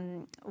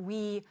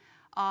 we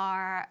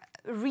are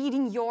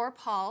reading your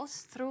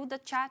pulse through the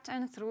chat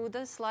and through the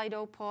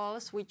Slido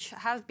polls, which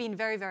have been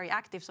very, very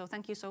active. So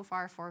thank you so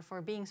far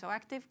for being so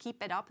active.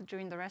 Keep it up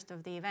during the rest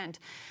of the event.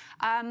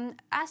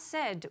 As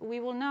said, we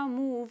will now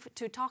move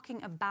to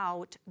talking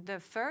about the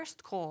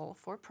first call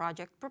for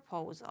project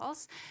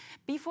proposals.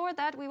 Before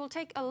that, we will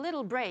take a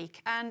little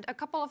break and a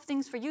couple of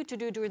things for you to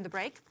do during the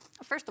break.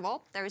 First of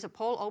all, there is a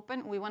poll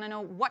open. We want to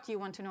know what you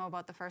want to know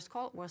about the first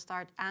call. We'll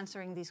start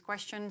answering these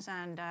questions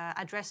and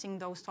addressing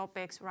those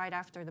topics right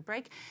after the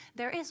break.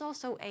 There is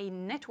also a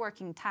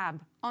networking tab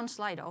on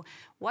Slido.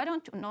 Why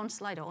don't you, on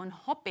Slido, on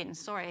Hopin,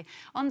 sorry.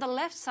 On the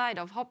left side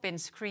of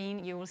Hopin's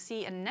screen, you will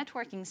see a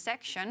networking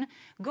section.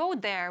 Go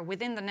there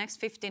within the next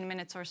 15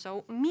 minutes or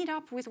so, meet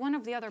up with one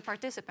of the other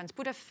participants,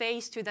 put a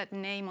face to that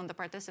name on the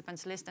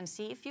participants list and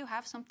see if you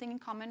have something in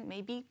common,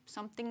 maybe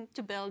something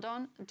to build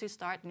on to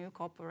start new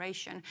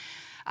cooperation.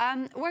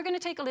 We're going to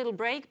take a little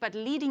break, but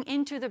leading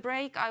into the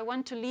break, I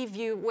want to leave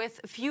you with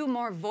a few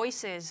more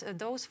voices,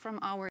 those from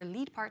our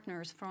lead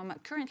partners from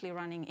currently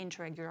running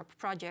Interreg Europe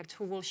project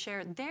who will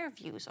share their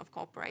views of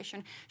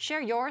cooperation.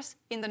 Share yours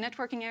in the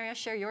networking area,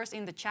 share yours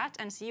in the chat,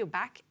 and see you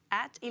back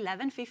at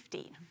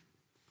 11:15.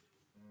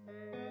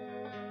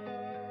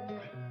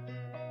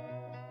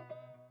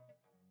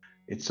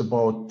 It's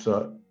about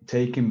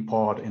taking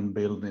part in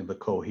building the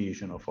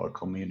cohesion of our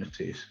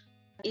communities.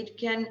 It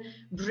can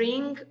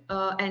bring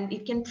and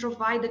it can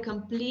provide a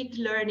complete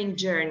learning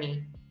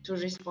journey to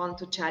respond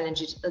to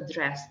challenges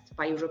addressed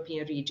by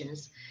European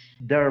regions.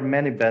 There are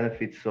many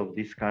benefits of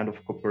this kind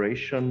of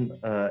cooperation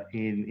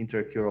in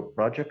Interreg Europe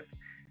project.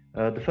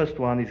 The first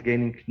one is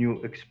gaining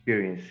new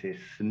experiences,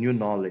 new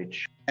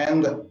knowledge.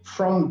 And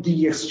from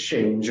the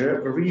exchange,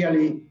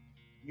 really,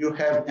 you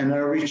have an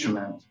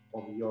enrichment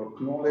of your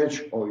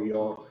knowledge or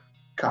your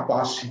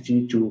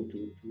capacity to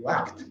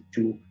act,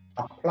 to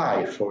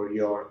apply for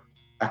your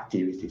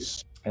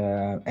activities.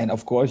 And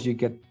of course, you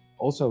get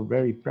also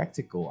very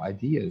practical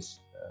ideas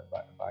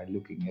by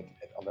looking at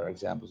other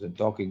examples and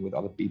talking with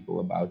other people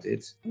about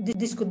it.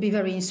 This could be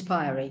very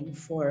inspiring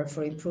for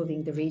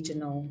improving the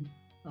regional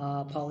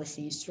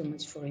policy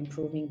instruments, for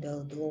improving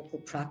the local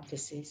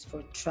practices,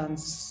 for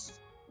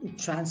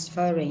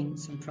transferring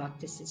some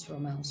practices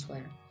from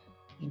elsewhere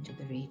into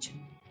the region.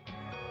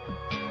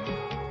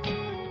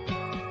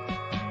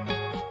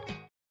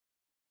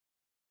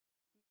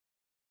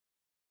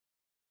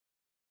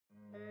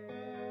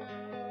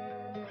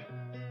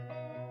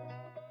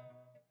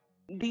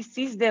 This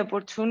is the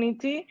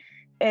opportunity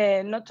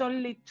not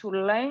only to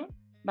learn,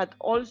 but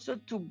also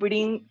to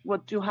bring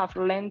what you have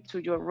learned to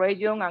your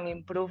region and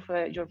improve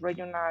your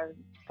regional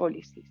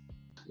policies.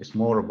 It's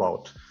more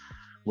about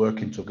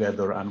working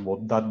together and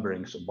what that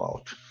brings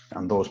about,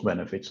 and those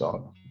benefits are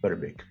very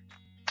big.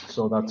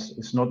 So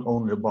it's not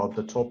only about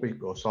the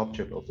topic or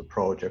subject of the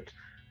project,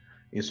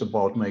 it's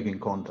about making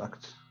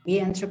contact. Be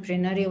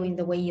entrepreneurial in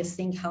the way you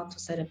think how to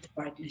set up the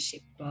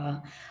partnership.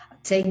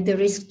 Take the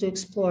risk to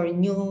explore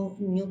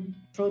new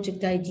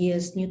project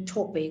ideas, new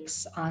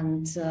topics,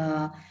 and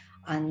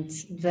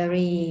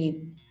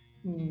very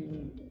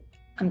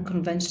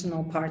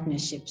unconventional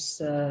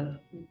partnerships.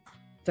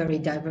 Very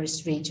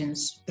diverse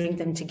regions, bring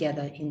them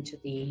together into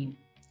the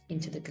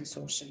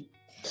consortium.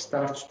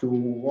 Start to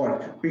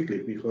work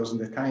quickly because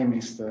the time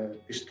is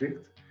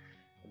strict.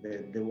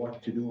 The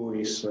work to do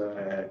is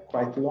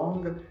quite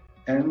long,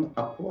 and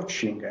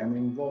approaching and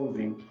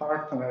involving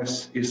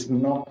partners is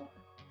not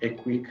a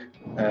quick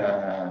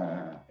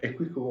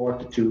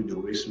work to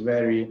do. It's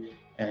very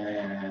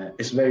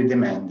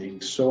demanding.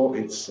 So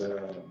it's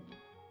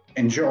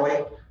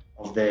enjoy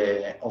of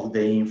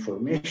the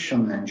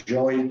information,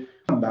 enjoy,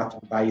 but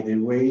by the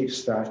way,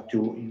 start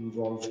to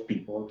involve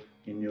people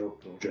in your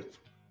project.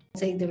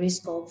 Take the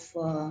risk of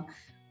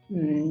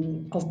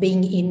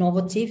being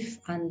innovative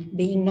and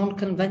being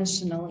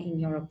non-conventional in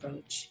your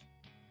approach.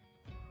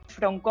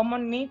 From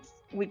common needs,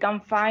 we can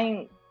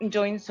find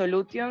joint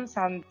solutions,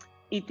 and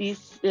it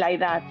is like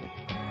that.